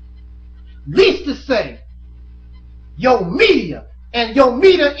 Least to say, your media, and your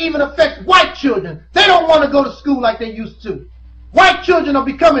media even affects white children. They don't want to go to school like they used to. White children are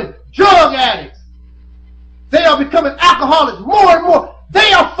becoming drug addicts. They are becoming alcoholics more and more.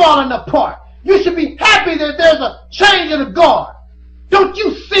 They are falling apart. You should be happy that there's a change in the guard. Don't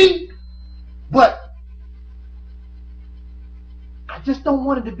you see? But I just don't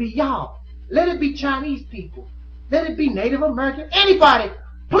want it to be y'all. Let it be Chinese people. Let it be Native American. Anybody.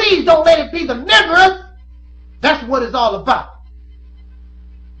 Please don't let it be the niggers. That's what it's all about.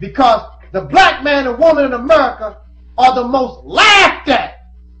 Because the black man and woman in America are the most laughed at.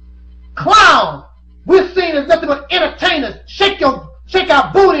 Clowns. We're seen as nothing but entertainers. Shake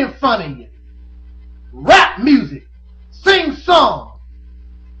our booty in front of you. Rap music. Sing songs.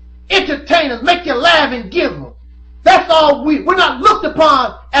 Entertainers. Make you laugh and giggle. That's all we're not looked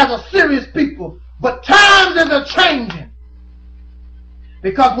upon as a serious people. But times is a-changing.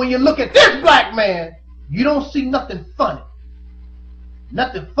 Because when you look at this black man, you don't see nothing funny.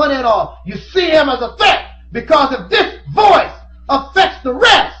 Nothing funny at all. You see him as a threat. Because if this voice affects the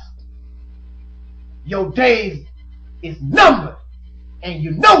rest, your days is numbered. And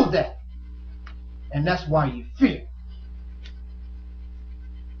you know that. And that's why you fear.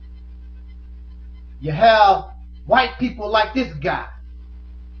 You have white people like this guy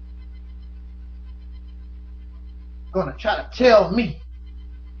gonna try to tell me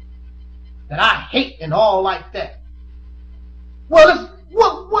that I hate and all like that. Well,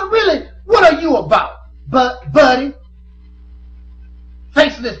 what are you about, buddy?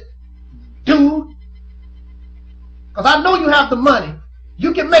 Faceless dude. Because I know you have the money.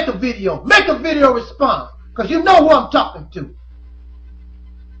 You can make a video. Make a video response. Because you know who I'm talking to.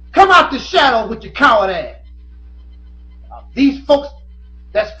 Come out the shadow with your coward ass. These folks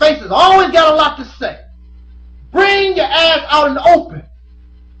that's faces always got a lot to say. Bring your ass out in the open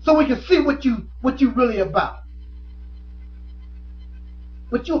so we can see what you really about.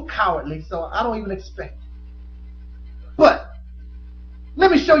 But you're cowardly, so I don't even expect it. But let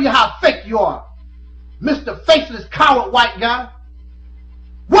me show you how fake you are, Mr. Faceless Coward White Guy.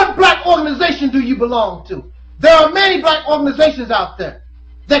 What black organization do you belong to? There are many black organizations out there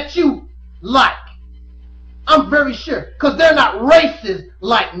that you like. I'm very sure, because they're not racist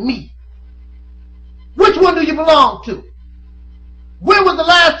like me. Which one do you belong to? When was the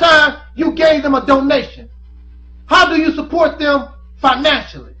last time you gave them a donation? How do you support them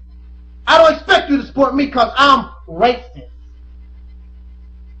financially? I don't expect you to support me because I'm racist.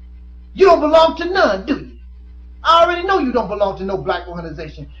 You don't belong to none, do you? I already know you don't belong to no black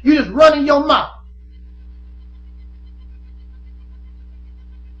organization. You're just running your mouth.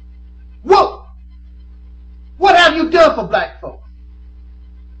 Whoa! What have you done for black folks?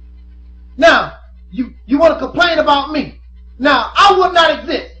 Now, you want to complain about me. Now, I would not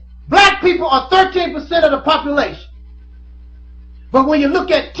exist. Black people are 13% of the population. But when you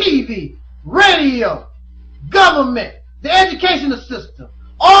look at TV, radio, government, the educational system,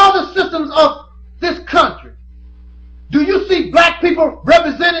 all the systems of this country, do you see black people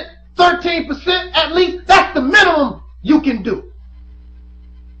represented 13% at least? That's the minimum you can do.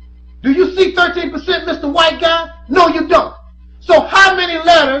 Do you see 13%, Mr. White Guy? No, you don't. So how many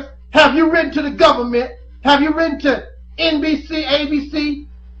letters have you written to the government? Have you written to NBC, ABC,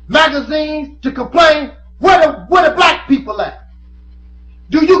 magazines to complain where the black people at?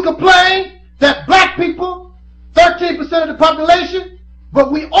 Do you complain that black people, 13% of the population,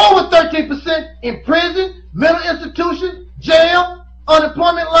 but we over 13% in prison, mental institutions, jail,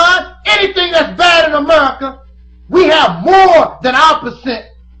 unemployment line, anything that's bad in America, we have more than our percent.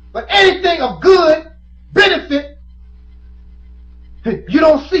 But anything of good, benefit, you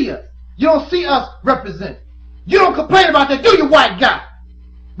don't see us. You don't see us represented. You don't complain about that, do you, white guy?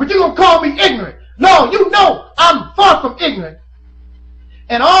 But you're going to call me ignorant. No, you know I'm far from ignorant.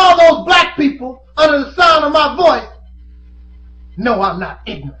 And all those black people under the sound of my voice know I'm not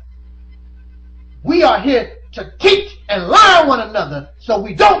ignorant. We are here to teach and learn one another so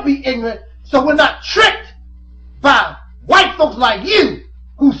we don't be ignorant, so we're not tricked by white folks like you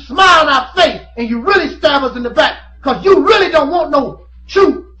who smile in our face and you really stab us in the back because you really don't want no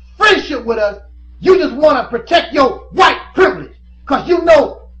true friendship with us. You just want to protect your white privilege because you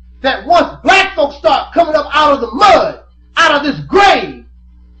know that once black folks start coming up out of the mud, out of this grave,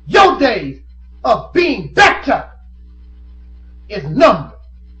 your days of being better is numbered.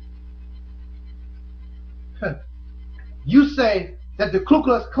 You say that the Ku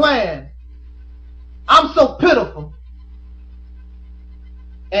Klux Klan, I'm so pitiful,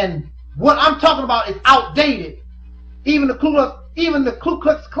 and what I'm talking about is outdated. Even the Ku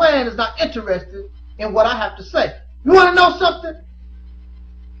Klux Klan is not interested in what I have to say. You want to know something?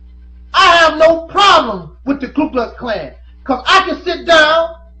 I have no problem with the Ku Klux Klan because I can sit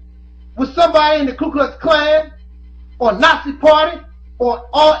down with somebody in the Ku Klux Klan or Nazi Party or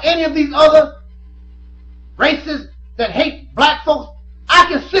any of these other races that hate black folks. I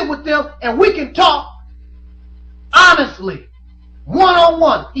can sit with them and we can talk honestly,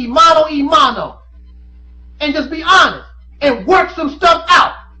 one-on-one, imano a mano, and just be honest and work some stuff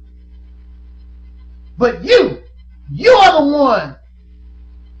out. But you're the one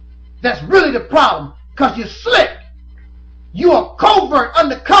that's really the problem because you're slick. You are covert,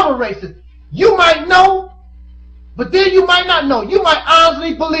 undercover racist. You might know, but then you might not know. You might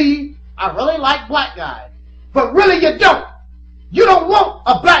honestly believe, I really like black guys. But really you don't. You don't want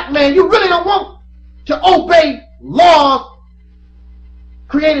a black man. You really don't want to obey laws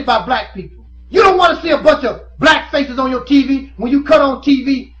created by black people. You don't want to see a bunch of black faces on your TV when you cut on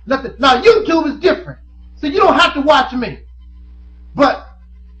TV. Nothing. Now YouTube is different. So you don't have to watch me. But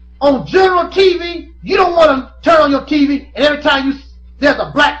on general TV, you don't want to turn on your TV and every time there's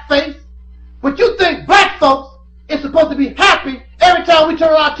a black face. But you think black folks is supposed to be happy every time we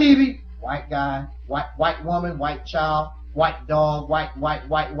turn on our TV. White guy, white woman, white child, white dog, white.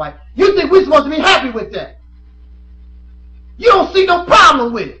 You think we're supposed to be happy with that? You don't see no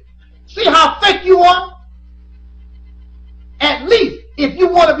problem with it. See how fake you are? At least, if you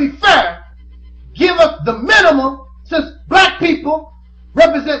want to be fair, give us the minimum. Since black people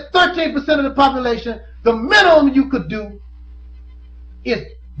represent 13% of the population, the minimum you could do is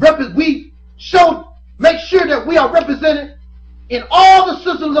make sure that we are represented in all the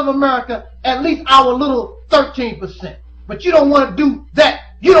systems of America, at least our little 13%. But you don't want to do that.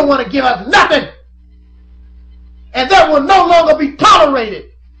 You don't want to give us nothing. And that will no longer be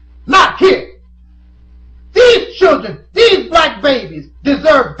tolerated. Not here. These children, these black babies,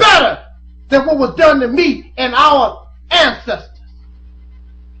 deserve better than what was done to me and our ancestors.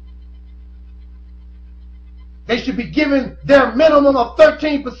 They should be given their minimum of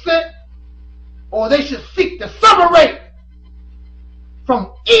 13%, or they should seek to separate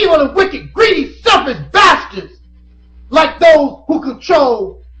from evil and wicked, greedy, selfish bastards like those who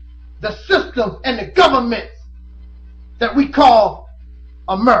control the systems and the governments that we call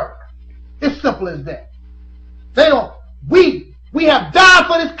America. It's simple as that. We have died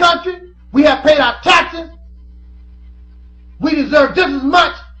for this country. We have paid our taxes. We deserve just as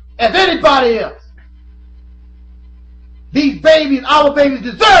much as anybody else. These babies, our babies,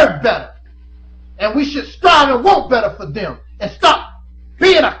 deserve better. And we should strive and want better for them. And stop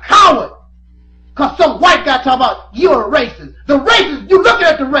being a coward. Because some white guy talking about you're a racist. The racist, you looking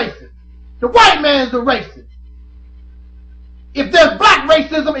at the racist. The white man is the racist. If there's black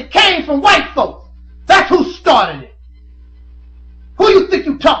racism, it came from white folks. That's who started it. Who you think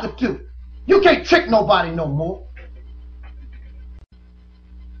you talking to? You can't trick nobody no more.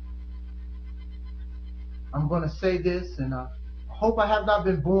 I'm going to say this, and I hope I have not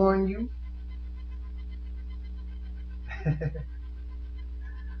been boring you.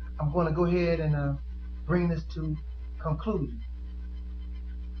 I'm going to go ahead and bring this to conclusion.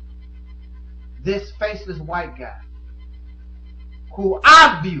 This faceless white guy, who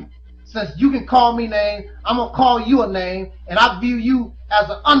I view, since you can call me names, I'm going to call you a name, and I view you as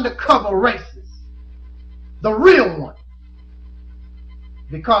an undercover racist. The real one.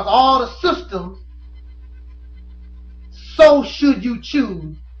 Because all the systems, so should you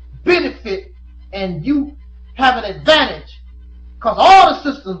choose, benefit, and you have an advantage, because all the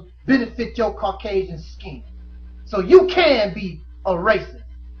systems benefit your Caucasian skin. So you can be a racist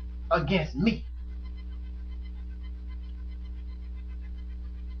against me.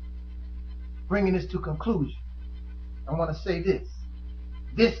 Bringing this to conclusion, I want to say this.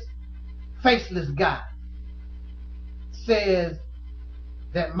 This faceless guy says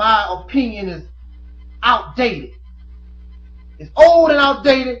that my opinion is outdated. It's old and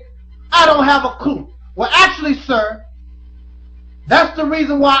outdated. I don't have a clue. Well, actually, sir, that's the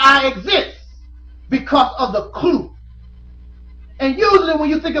reason why I exist. Because of the clue. And usually when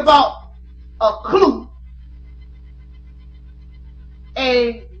you think about a clue,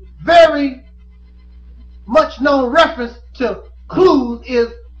 a very much known reference to clues is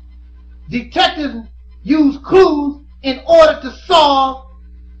detectives use clues in order to solve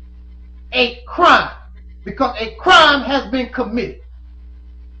a crime, because a crime has been committed.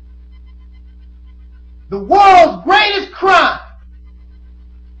 The world's greatest crime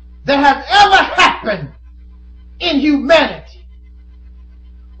that has ever happened in humanity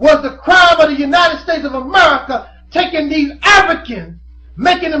was the crime of the United States of America taking these Africans,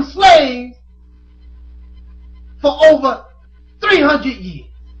 making them slaves for over 300 years,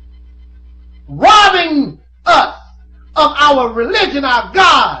 robbing us of our religion, our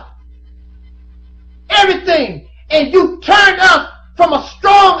God, everything. And you turned us from a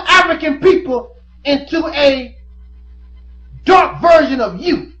strong African people into a dark version of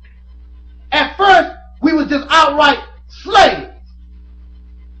you. At first, we were just outright slaves.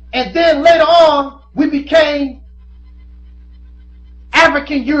 And then later on, we became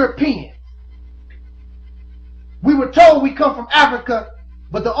African Europeans. We were told we come from Africa,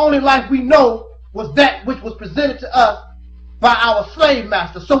 but the only life we know was that which was presented to us by our slave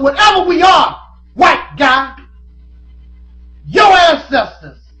master. So whatever we are, white guy, your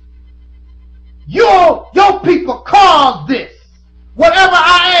ancestors, your people caused this. Whatever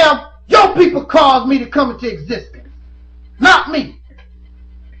I am, your people caused me to come into existence, not me.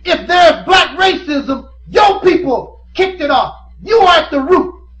 If there's black racism, your people kicked it off. You are at the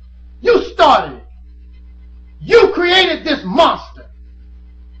root. You started it. You created this monster.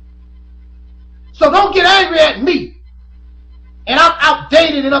 So don't get angry at me. And I'm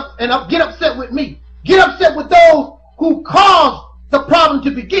outdated and get upset with me. Get upset with those who caused the problem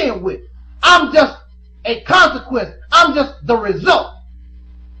to begin with. I'm just a consequence. I'm just the result.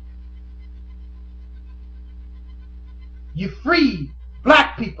 You freed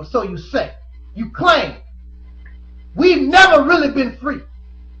black people, so you say. You claim. We've never really been free.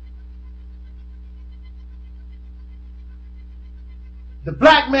 The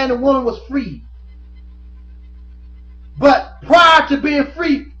black man and woman was freed. But prior to being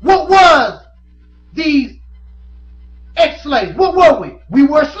free, what was these ex-slaves? What were we? We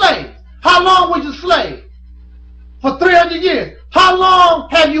were slaves. How long was you slave? For 300 years. How long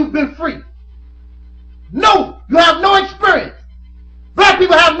have you been free? No, you have no experience. Black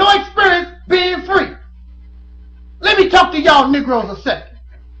people have no experience being free. Let me talk to y'all Negroes a second.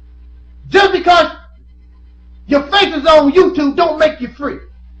 Just because your face is on YouTube don't make you free.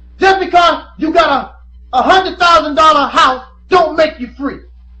 Just because you got a $100,000 house don't make you free.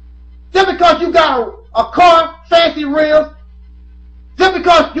 Just because you got a car, fancy rims, just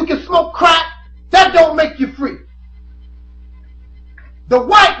because you can smoke crack, that don't make you free. The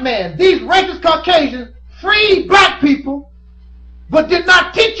white man, these racist Caucasians, freed black people, but did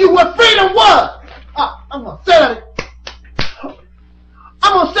not teach you what freedom was. I'm going to say that.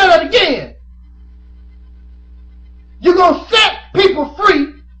 I'm going to say that again. You're going to set people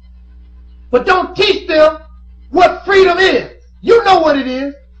free, but don't teach them what freedom is. You know what it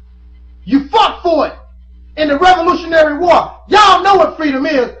is. You fought for it in the Revolutionary War. Y'all know what freedom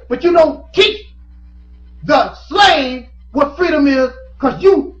is, but you don't teach the slave what freedom is, because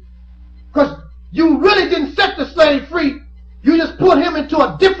you really didn't set the slave free. You just put him into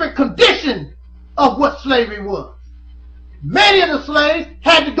a different condition of what slavery was. Many of the slaves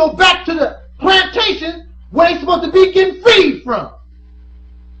had to go back to the plantation where they're supposed to be getting freed from.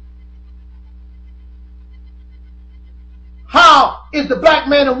 How is the black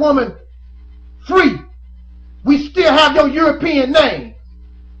man and woman free? We still have your European name.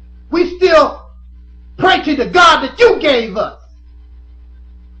 We still pray to the God that you gave us.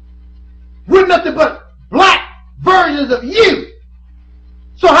 We're nothing but black versions of you.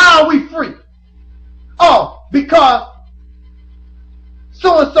 So how are we free? Oh, because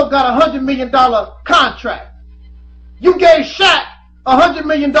so-and-so got $100 million contract. You gave Shaq $100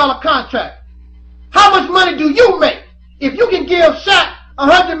 million contract. How much money do you make? If you can give Shaq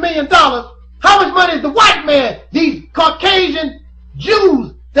 $100 million, how much money is the white man, these Caucasian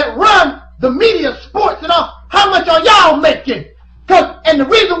Jews that run the media, sports and all, how much are y'all making? And the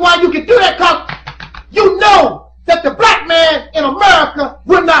reason why you can do that, because you know that the black man in America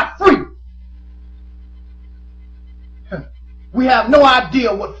will not free. We have no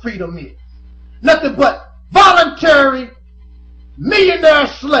idea what freedom is. Nothing but voluntary millionaire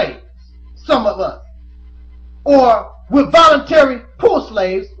slaves, some of us. Or we're voluntary poor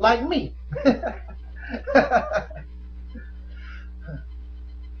slaves like me.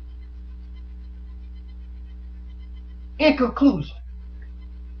 In conclusion,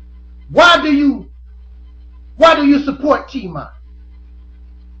 why do you support Tmot?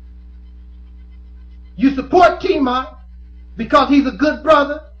 You support Tmot because he's a good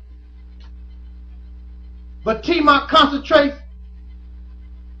brother, but Tmot concentrates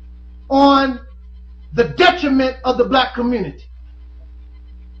on the detriment of the black community.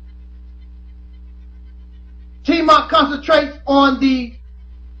 Tmot concentrates on the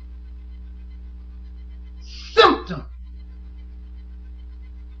symptom,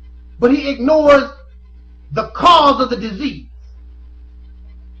 but he ignores the cause of the disease.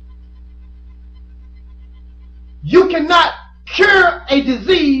 You cannot cure a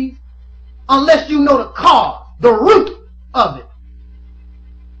disease unless you know the cause, the root of it.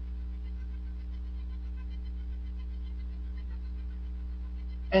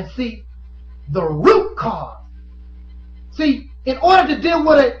 And see, the root cause. See, in order to deal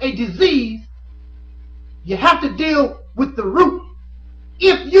with a disease, you have to deal with the root.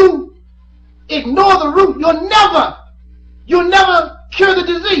 If you ignore the root, you'll never cure the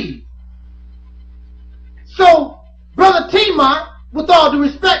disease. So, Brother Tmot, with all due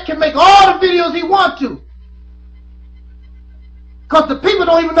respect, can make all the videos he wants to. Because the people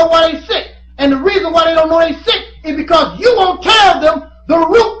don't even know why they're sick. And the reason why they don't know they're sick is because you won't tell them the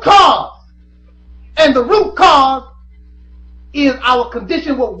root cause. And the root cause is our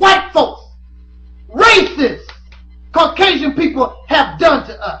condition with white folks. Racist Caucasian people have done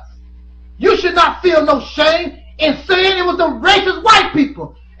to us. You should not feel no shame in saying it was the racist white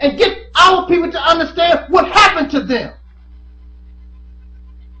people. And get our people to understand what happened to them.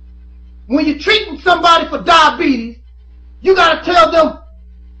 When you're treating somebody for diabetes, you got to tell them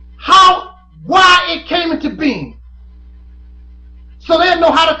why it came into being. So they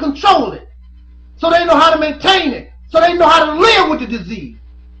know how to control it. So they know how to maintain it. So they know how to live with the disease.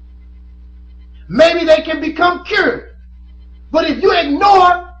 Maybe they can become cured. But if you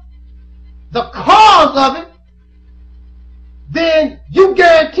ignore the cause of it, then you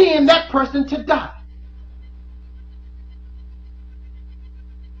guaranteeing that person to die.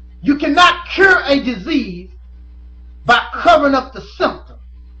 You cannot cure a disease by covering up the symptom.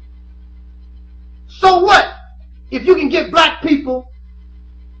 So what? If you can get black people,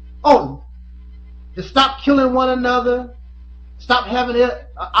 to stop killing one another, stop having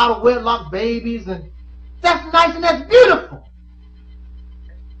out of wedlock babies, and that's nice and that's beautiful.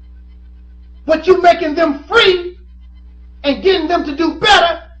 But you're making them free and getting them to do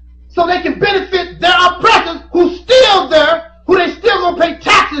better so they can benefit their oppressors who's still there, who they still gonna pay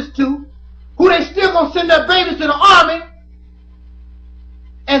taxes to, who they still gonna send their babies to the army,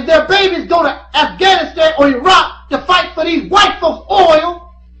 and their babies go to Afghanistan or Iraq to fight for these white folks'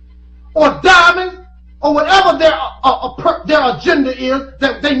 oil or diamonds or whatever their agenda is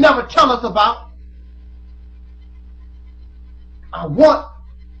that they never tell us about.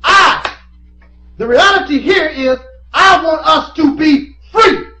 The reality here is I want us to be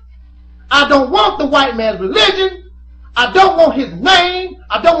free. I don't want the white man's religion. I don't want his name.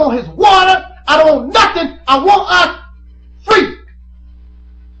 I don't want his water. I don't want nothing. I want us free.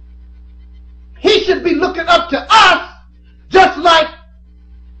 He should be looking up to us just like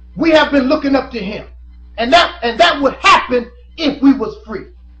we have been looking up to him. And that would happen if we was free.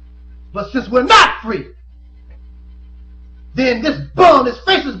 But since we're not free, then this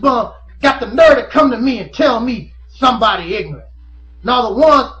faceless bum, got the nerve to come to me and tell me somebody ignorant. Now the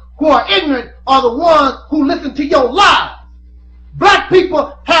ones who are ignorant are the ones who listen to your lies. Black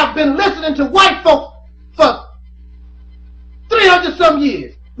people have been listening to white folks for 300 some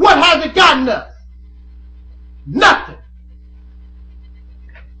years. What has it gotten us? Nothing.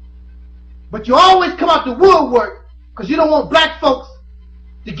 But you always come out the woodwork because you don't want black folks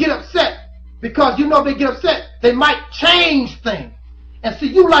to get upset, because you know if they get upset, they might change things. And see,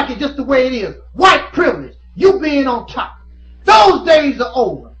 you like it just the way it is. White privilege. You being on top. Those days are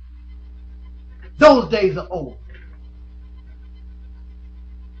over. Those days are over.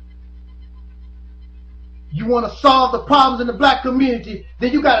 You want to solve the problems in the black community,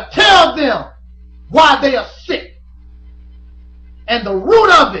 then you got to tell them why they are sick. And the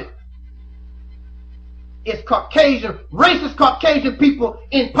root of it is Caucasian, racist Caucasian people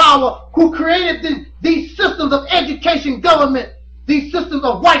in power who created these systems of education, government, these systems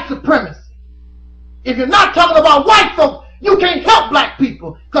of white supremacy. If you're not talking about white folks, you can't help black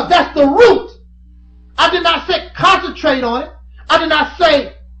people, because that's the root. I did not say concentrate on it. I did not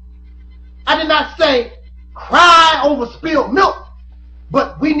say cry over spilled milk.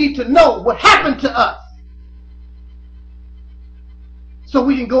 But we need to know what happened to us so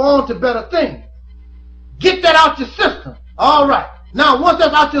we can go on to better things. Get that out your system. All right. Now, once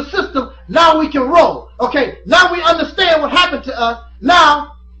that's out your system, now we can roll. Okay, now we understand what happened to us.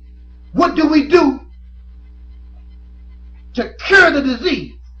 Now, what do we do to cure the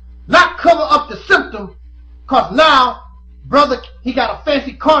disease? Not cover up the symptom, because now, brother, he got a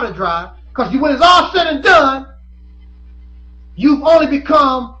fancy car to drive, because when it's all said and done, you've only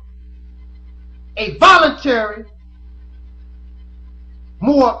become a voluntary,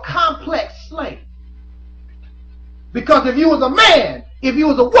 more complex slave. Because if you was a man, if you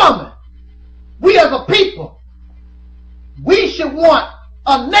was a woman, we as a people, we should want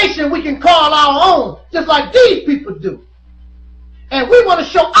a nation we can call our own, just like these people do. And we want to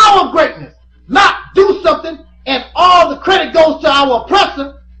show our greatness, not do something and all the credit goes to our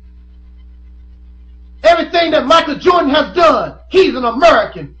oppressor. Everything that Michael Jordan has done, he's an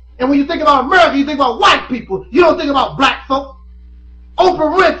American. And when you think about America, you think about white people. You don't think about black folks.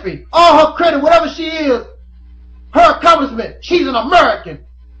 Oprah Winfrey, all her credit, whatever she is, her accomplishment, she's an American.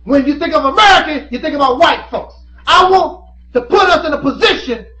 When you think of American, you think about white folks. I want to put us in a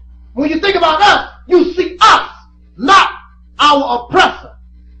position, when you think about us, you see us, not our oppressor.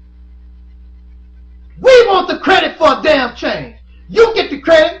 We want the credit for a damn change. You get the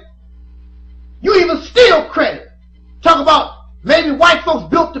credit. You even steal credit. Talk about maybe white folks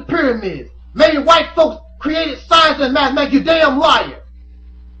built the pyramids. Maybe white folks created science and mathematics. You damn liar.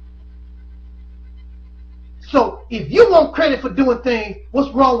 So if you want credit for doing things,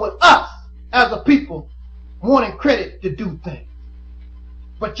 what's wrong with us as a people wanting credit to do things?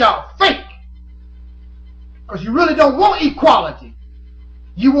 But y'all fake. Because you really don't want equality.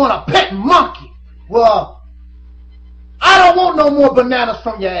 You want a pet monkey. Well, I don't want no more bananas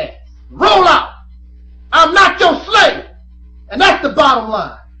from your ass. Roll out. I'm not your slave. And that's the bottom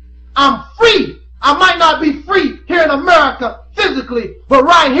line. I'm free. I might not be free here in America physically, but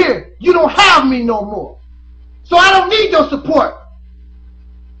right here, you don't have me no more. So I don't need your support.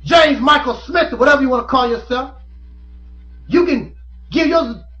 James Michael Smith, or whatever you want to call yourself. You can give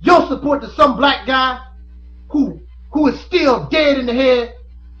your support to some black guy who is still dead in the head,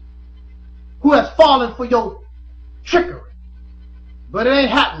 who has fallen for your trickery. But it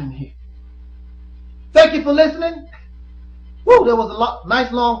ain't happening here. Thank you for listening. Woo, there was a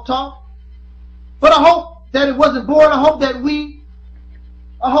nice long talk. But I hope that it wasn't boring. I hope that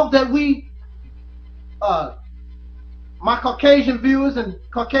my Caucasian viewers and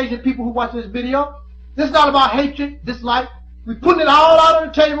Caucasian people who watch this video, this is not about hatred, dislike. We're putting it all out on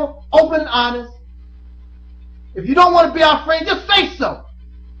the table, open and honest. If you don't want to be our friend, just say so.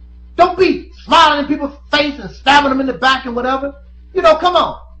 Don't be smiling in people's face and stabbing them in the back and whatever. You know, come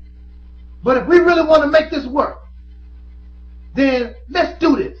on. But if we really want to make this work, then let's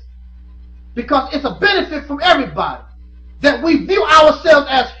do this. Because it's a benefit from everybody that we view ourselves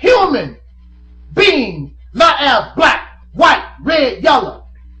as human beings, not as black, white, red, yellow,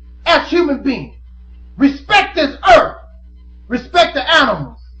 as human beings. Respect this earth, respect the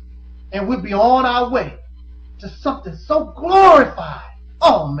animals, and we'll be on our way to something so glorified.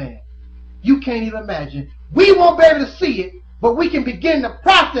 Oh man, you can't even imagine. We won't be able to see it, but we can begin the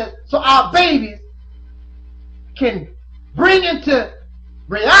process so our babies can bring into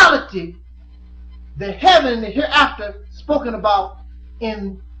reality the heaven and the hereafter spoken about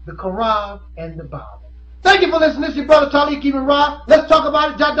in the Quran and the Bible. Thank you for listening. This is your brother Taalik, Ibn'rad. Let's talk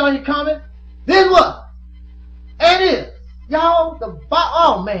about it. Jot down your comments. This was and is, y'all,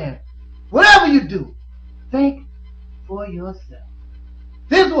 oh man, whatever you do, think for yourself.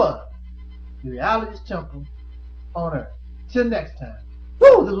 This was the Reality's Temple on Earth. Till next time.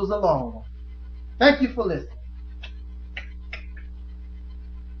 Woo, this was a long one. Thank you for listening.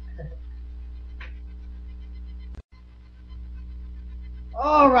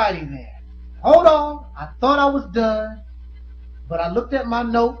 Alrighty then. Hold on. I thought I was done, but I looked at my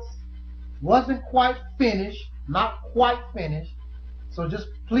notes. Wasn't quite finished. Not quite finished. So just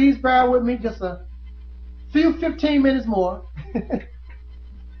please bear with me just a few 15 minutes more.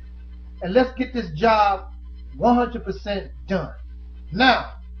 And let's get this job 100% done.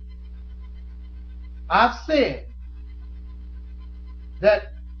 Now, I've said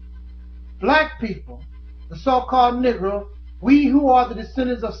that black people, the so-called Negro, we who are the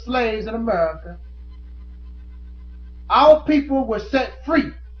descendants of slaves in America, our people were set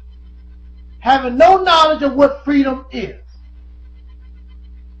free, having no knowledge of what freedom is.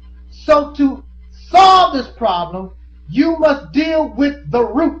 So to solve this problem, you must deal with the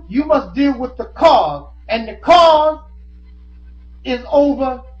root. You must deal with the cause. And the cause is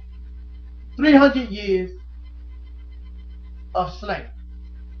over 300 years of slavery.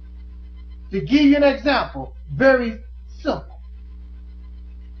 To give you an example, very simple.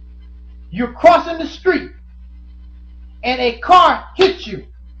 You're crossing the street and a car hits you.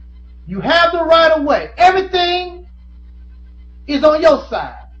 You have the right of way. Everything is on your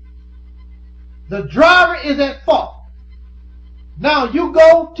side. The driver is at fault. Now you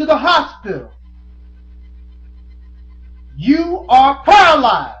go to the hospital. You are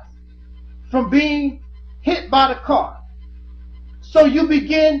paralyzed from being hit by the car. So you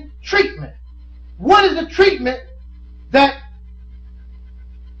begin treatment. What is the treatment that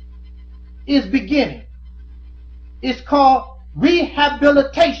is beginning? It's called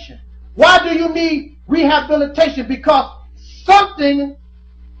rehabilitation. Why do you need rehabilitation? Because something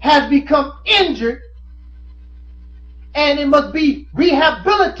has become injured and it must be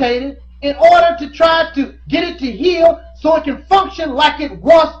rehabilitated in order to try to get it to heal so it can function like it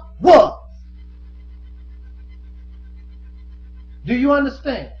once was. Do you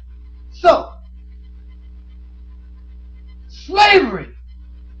understand? So, slavery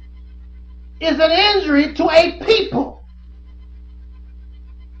is an injury to a people.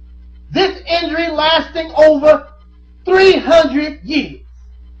 This injury lasting over 300 years.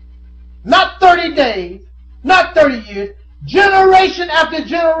 Not 30 days, not 30 years, generation after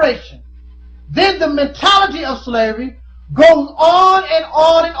generation. Then the mentality of slavery goes on and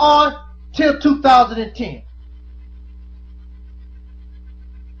on and on till 2010.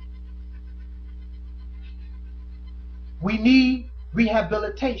 We need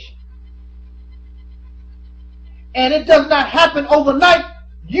rehabilitation. And it does not happen overnight.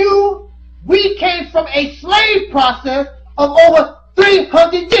 We came from a slave process of over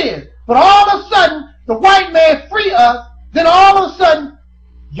 300 years. But all of a sudden, the white man free us, then all of a sudden,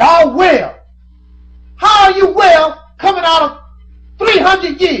 y'all well. How are you well coming out of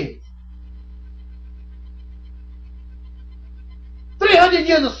 300 years? 300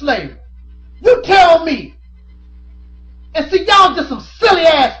 years of slavery. You tell me. And see, y'all just some silly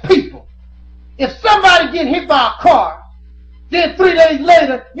ass people. If somebody get hit by a car, then 3 days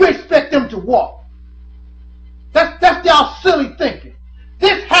later, you expect them to walk. That's y'all silly thinking.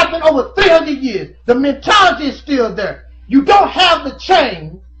 This happened over 300 years. The mentality is still there. You don't have the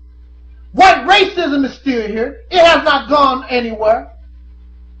change. White racism is still here. It has not gone anywhere.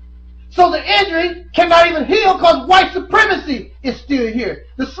 So the injury cannot even heal because white supremacy is still here.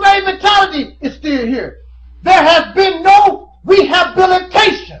 The slave mentality is still here. There has been no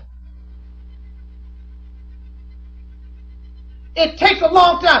rehabilitation. It takes a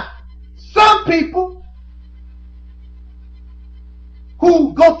long time. Some people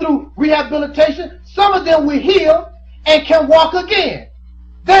who go through rehabilitation, some of them will heal and can walk again.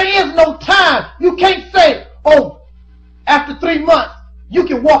 There is no time. You can't say, oh, after 3 months, you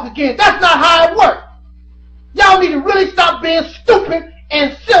can walk again. That's not how it works. Y'all need to really stop being stupid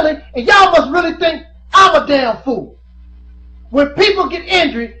and silly, and y'all must really think I'm a damn fool. When people get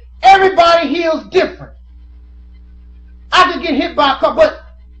injured, everybody heals different. I could get hit by a car, but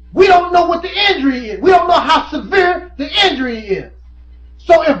we don't know what the injury is. We don't know how severe the injury is.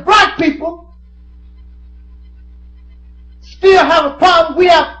 So if black people still have a problem,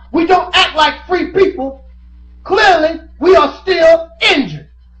 we don't act like free people, clearly we are still injured.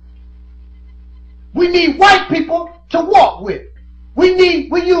 We need white people to walk with. We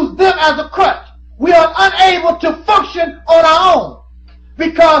use them as a crutch. We are unable to function on our own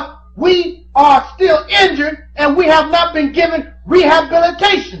because we are still injured and we have not been given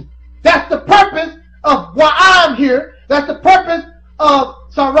rehabilitation. That's the purpose of why I'm here. That's the purpose of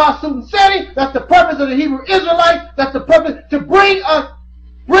Sarah Sudan Seti. That's the purpose of the Hebrew Israelites. That's the purpose to bring us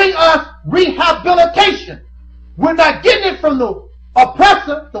rehabilitation. We're not getting it from the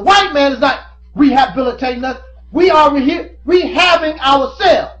oppressor. The white man is not rehabilitating us. We are rehabbing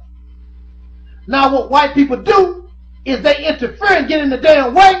ourselves. Now what white people do is they interfere and get in the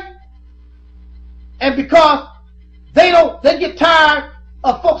damn way And because they get tired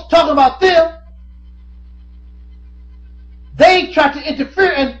of folks talking about them, they try to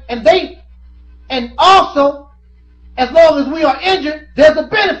interfere, and also, as long as we are injured, there's a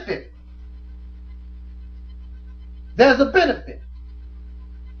benefit. There's a benefit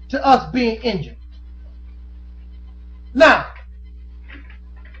to us being injured. Now,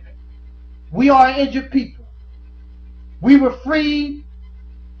 we are injured people. We were freed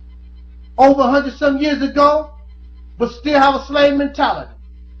over 100-some years ago, but still have a slave mentality.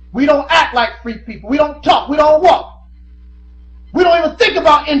 We don't act like free people. We don't talk. We don't walk. We don't even think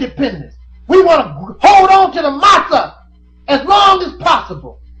about independence. We want to hold on to the masa as long as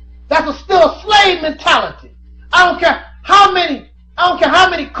possible. That's still a slave mentality. I don't care how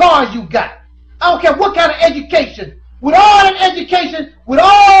many cars you got. I don't care what kind of education. With all that education, with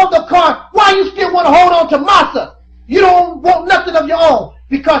all the cars, why you still want to hold on to masa? You don't want nothing of your own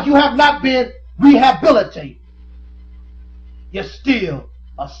because you have not been rehabilitated. You're still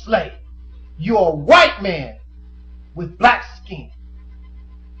a slave. You're a white man with black skin.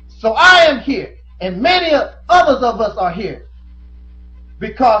 So I am here, and many others of us are here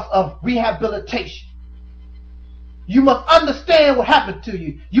because of rehabilitation. You must understand what happened to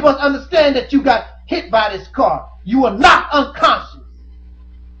you. You must understand that you got hit by this car. You are not unconscious.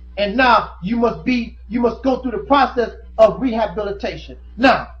 And now you must go through the process of rehabilitation.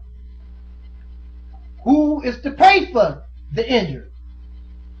 Now, who is to pay for the injury?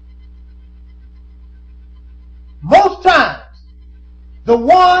 Most times, the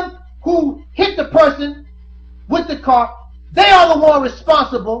one who hit the person with the car, they are the one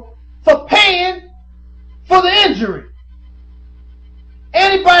responsible for paying for the injury.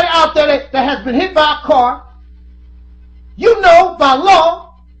 Anybody out there that has been hit by a car, you know by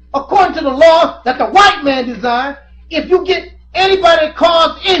law, according to the laws that the white man designed, if you get anybody that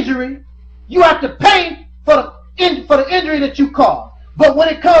caused injury, you have to pay for the injury that you caused. But when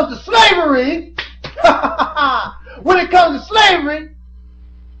it comes to slavery,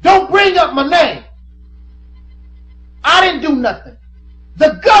 don't bring up my name. I didn't do nothing.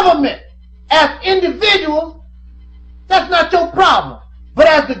 The government, as individuals, that's not your problem. But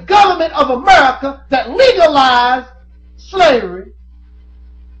as the government of America that legalized slavery,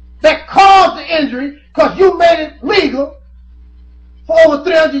 that caused the injury because you made it legal for over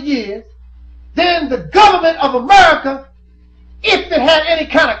 300 years, then the government of America, if it had any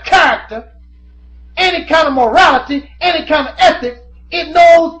kind of character, any kind of morality, any kind of ethics, it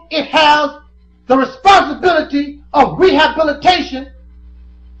knows it has the responsibility of rehabilitation.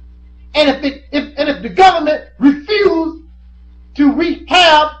 And if the government refused to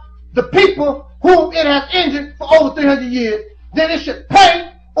rehab the people whom it has injured for over 300 years, then it should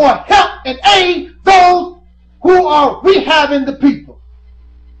pay or help and aid those who are rehabbing the people.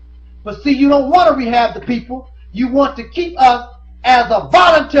 But see, you don't want to rehab the people. You want to keep us as a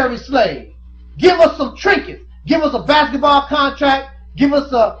voluntary slave. Give us some trinkets. Give us a basketball contract. Give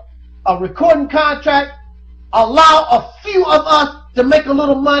us a recording contract. Allow a few of us to make a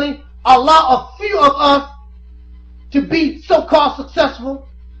little money. Allow a few of us to be so-called successful,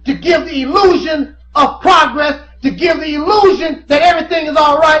 to give the illusion of progress, to give the illusion that everything is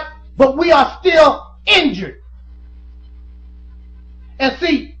all right, but we are still injured. And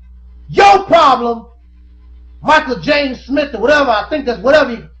see, your problem, Michael James Smith or whatever, I think that's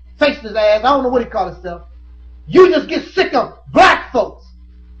whatever he faced his ass, I don't know what he called himself, you just get sick of black folks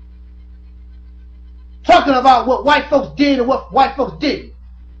talking about what white folks did and what white folks didn't.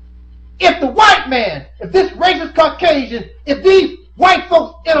 If the white man, if this racist Caucasian, if these white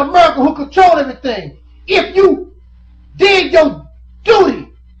folks in America who control everything, if you did your duty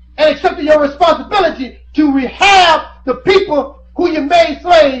and accepted your responsibility to rehab the people who you made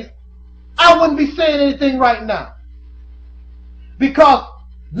slaves, I wouldn't be saying anything right now. Because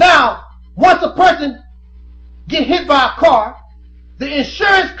now, once a person get hit by a car, the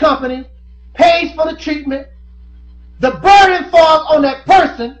insurance company pays for the treatment, the burden falls on that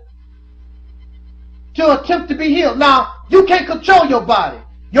person to attempt to be healed. Now, you can't control your body.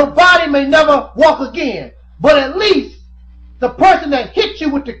 Your body may never walk again, but at least the person that hit you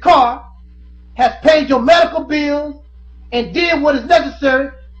with the car has paid your medical bills and did what is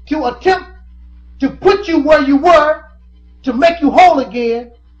necessary to attempt to put you where you were, to make you whole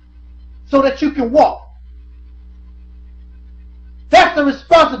again so that you can walk. That's the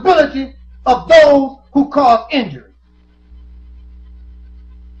responsibility of those who cause injury.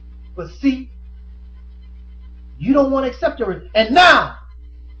 But see, you don't want to accept it. And now,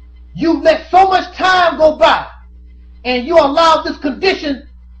 you've let so much time go by and you allowed this condition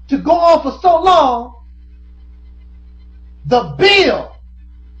to go on for so long, the bill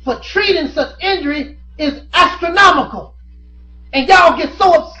for treating such injury is astronomical. And y'all get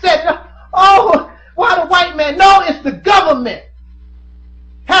so upset. Oh, why the white man? No, it's the government.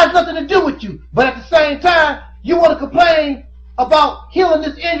 Has nothing to do with you. But at the same time, you want to complain about healing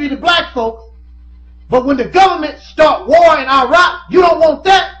this injury to black folks. But when the government start war in Iraq, you don't want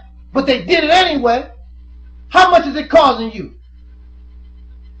that. But they did it anyway. How much is it causing you?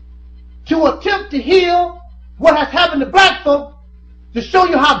 To attempt to heal what has happened to black folks, to show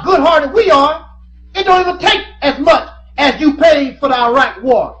you how good-hearted we are, it don't even take as much as you paid for the Iraq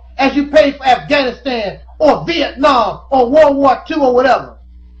war, as you paid for Afghanistan or Vietnam or World War II or whatever.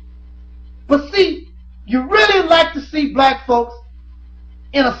 But see, you really like to see black folks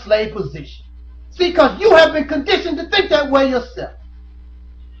in a slave position. See, because you have been conditioned to think that way yourself.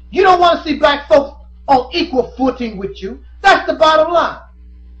 You don't want to see black folks on equal footing with you. That's the bottom line.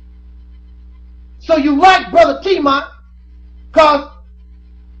 So you like Brother Tmot because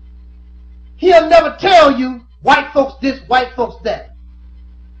he'll never tell you white folks this, white folks that.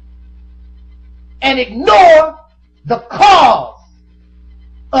 And ignore the cause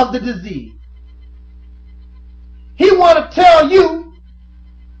of the disease. He want to tell you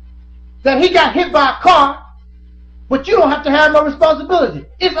that he got hit by a car, but you don't have to have no responsibility.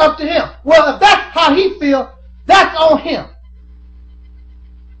 It's up to him. Well, if that's how he feels, that's on him.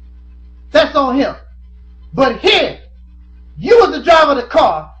 That's on him. But here, you as the driver of the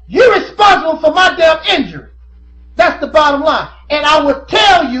car, you're responsible for my damn injury. That's the bottom line. And I will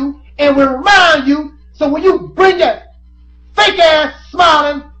tell you and will remind you, so when you bring that fake ass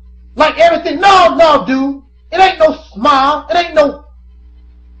smiling like everything, no, dude, it ain't no smile, it ain't no,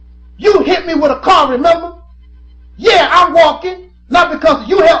 you hit me with a car, remember? Yeah, I'm walking, not because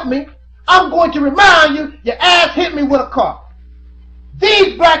you helped me. I'm going to remind you, your ass hit me with a car.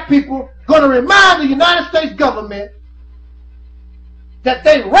 These black people going to remind the United States government that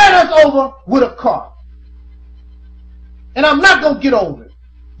they ran us over with a car. And I'm not going to get over it.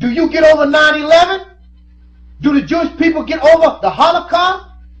 Do you get over 9/11? Do the Jewish people get over the Holocaust?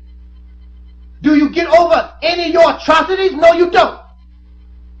 Do you get over any of your atrocities? No, you don't.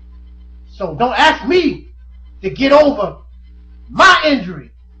 So don't ask me to get over my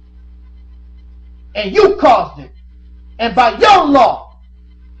injury. And you caused it. And by your law,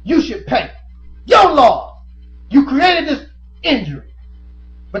 you should pay. Your law. You created this injury.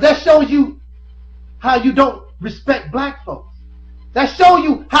 But that shows you how you don't respect black folks. That shows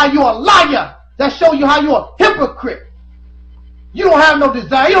you how you're a liar. That shows you how you're a hypocrite. You don't have no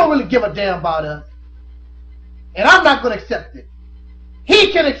desire. You don't really give a damn about us. And I'm not going to accept it.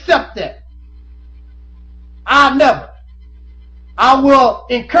 He can accept that. I never. I will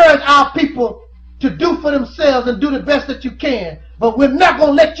encourage our people to do for themselves and do the best that you can. But we're not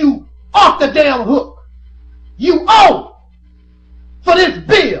going to let you off the damn hook. You owe for this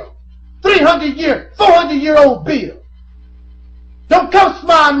bill. 400-year-old bill. Don't come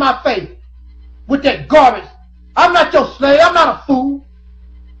smile in my face with that garbage. I'm not your slave. I'm not a fool.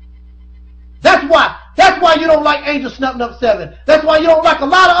 That's why you don't like Angel Snapping Up 7. That's why you don't like a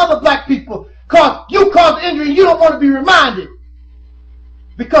lot of other black people. Because you caused injury and you don't want to be reminded.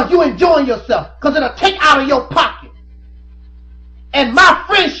 Because you enjoying yourself. Because it'll take out of your pocket. And my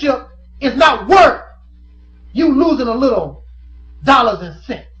friendship is not worth you losing a little dollars and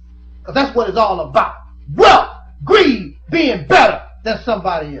cents. Because that's what it's all about. Wealth, greed, being better than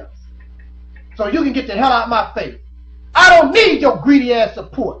somebody else. So you can get the hell out of my face. I don't need your greedy ass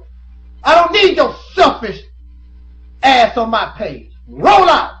support. I don't need your selfish ass on my page. Roll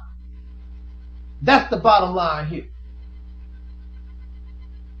out. That's the bottom line here.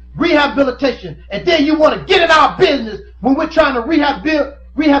 Rehabilitation. And then you want to get in our business when we're trying to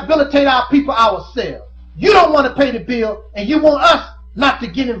rehabilitate our people ourselves. You don't want to pay the bill, and you want us not to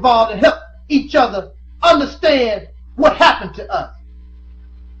get involved and help each other understand what happened to us.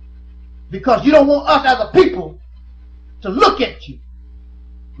 Because you don't want us as a people to look at you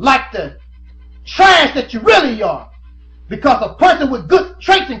like the trash that you really are. Because a person with good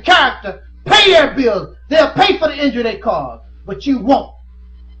traits and character pay their bills. They'll pay for the injury they caused. But you won't.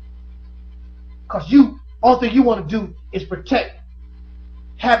 Because all thing you want to do is protect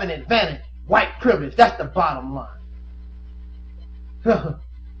having advantage, white privilege. That's the bottom line.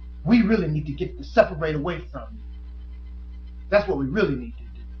 We really need to get to separate away from you. That's what we really need to do.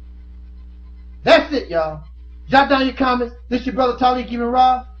 That's it, y'all. Jot down your comments. This your brother Taalik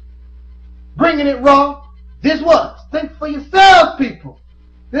Ibn'rad. Bringing it raw. This was. Think for yourselves, people.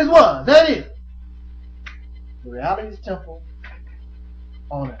 This was. That is. The Reality's Temple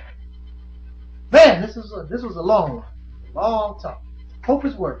on earth. Man, this was a long one. Long talk. Hope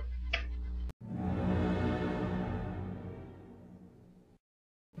it's worth it.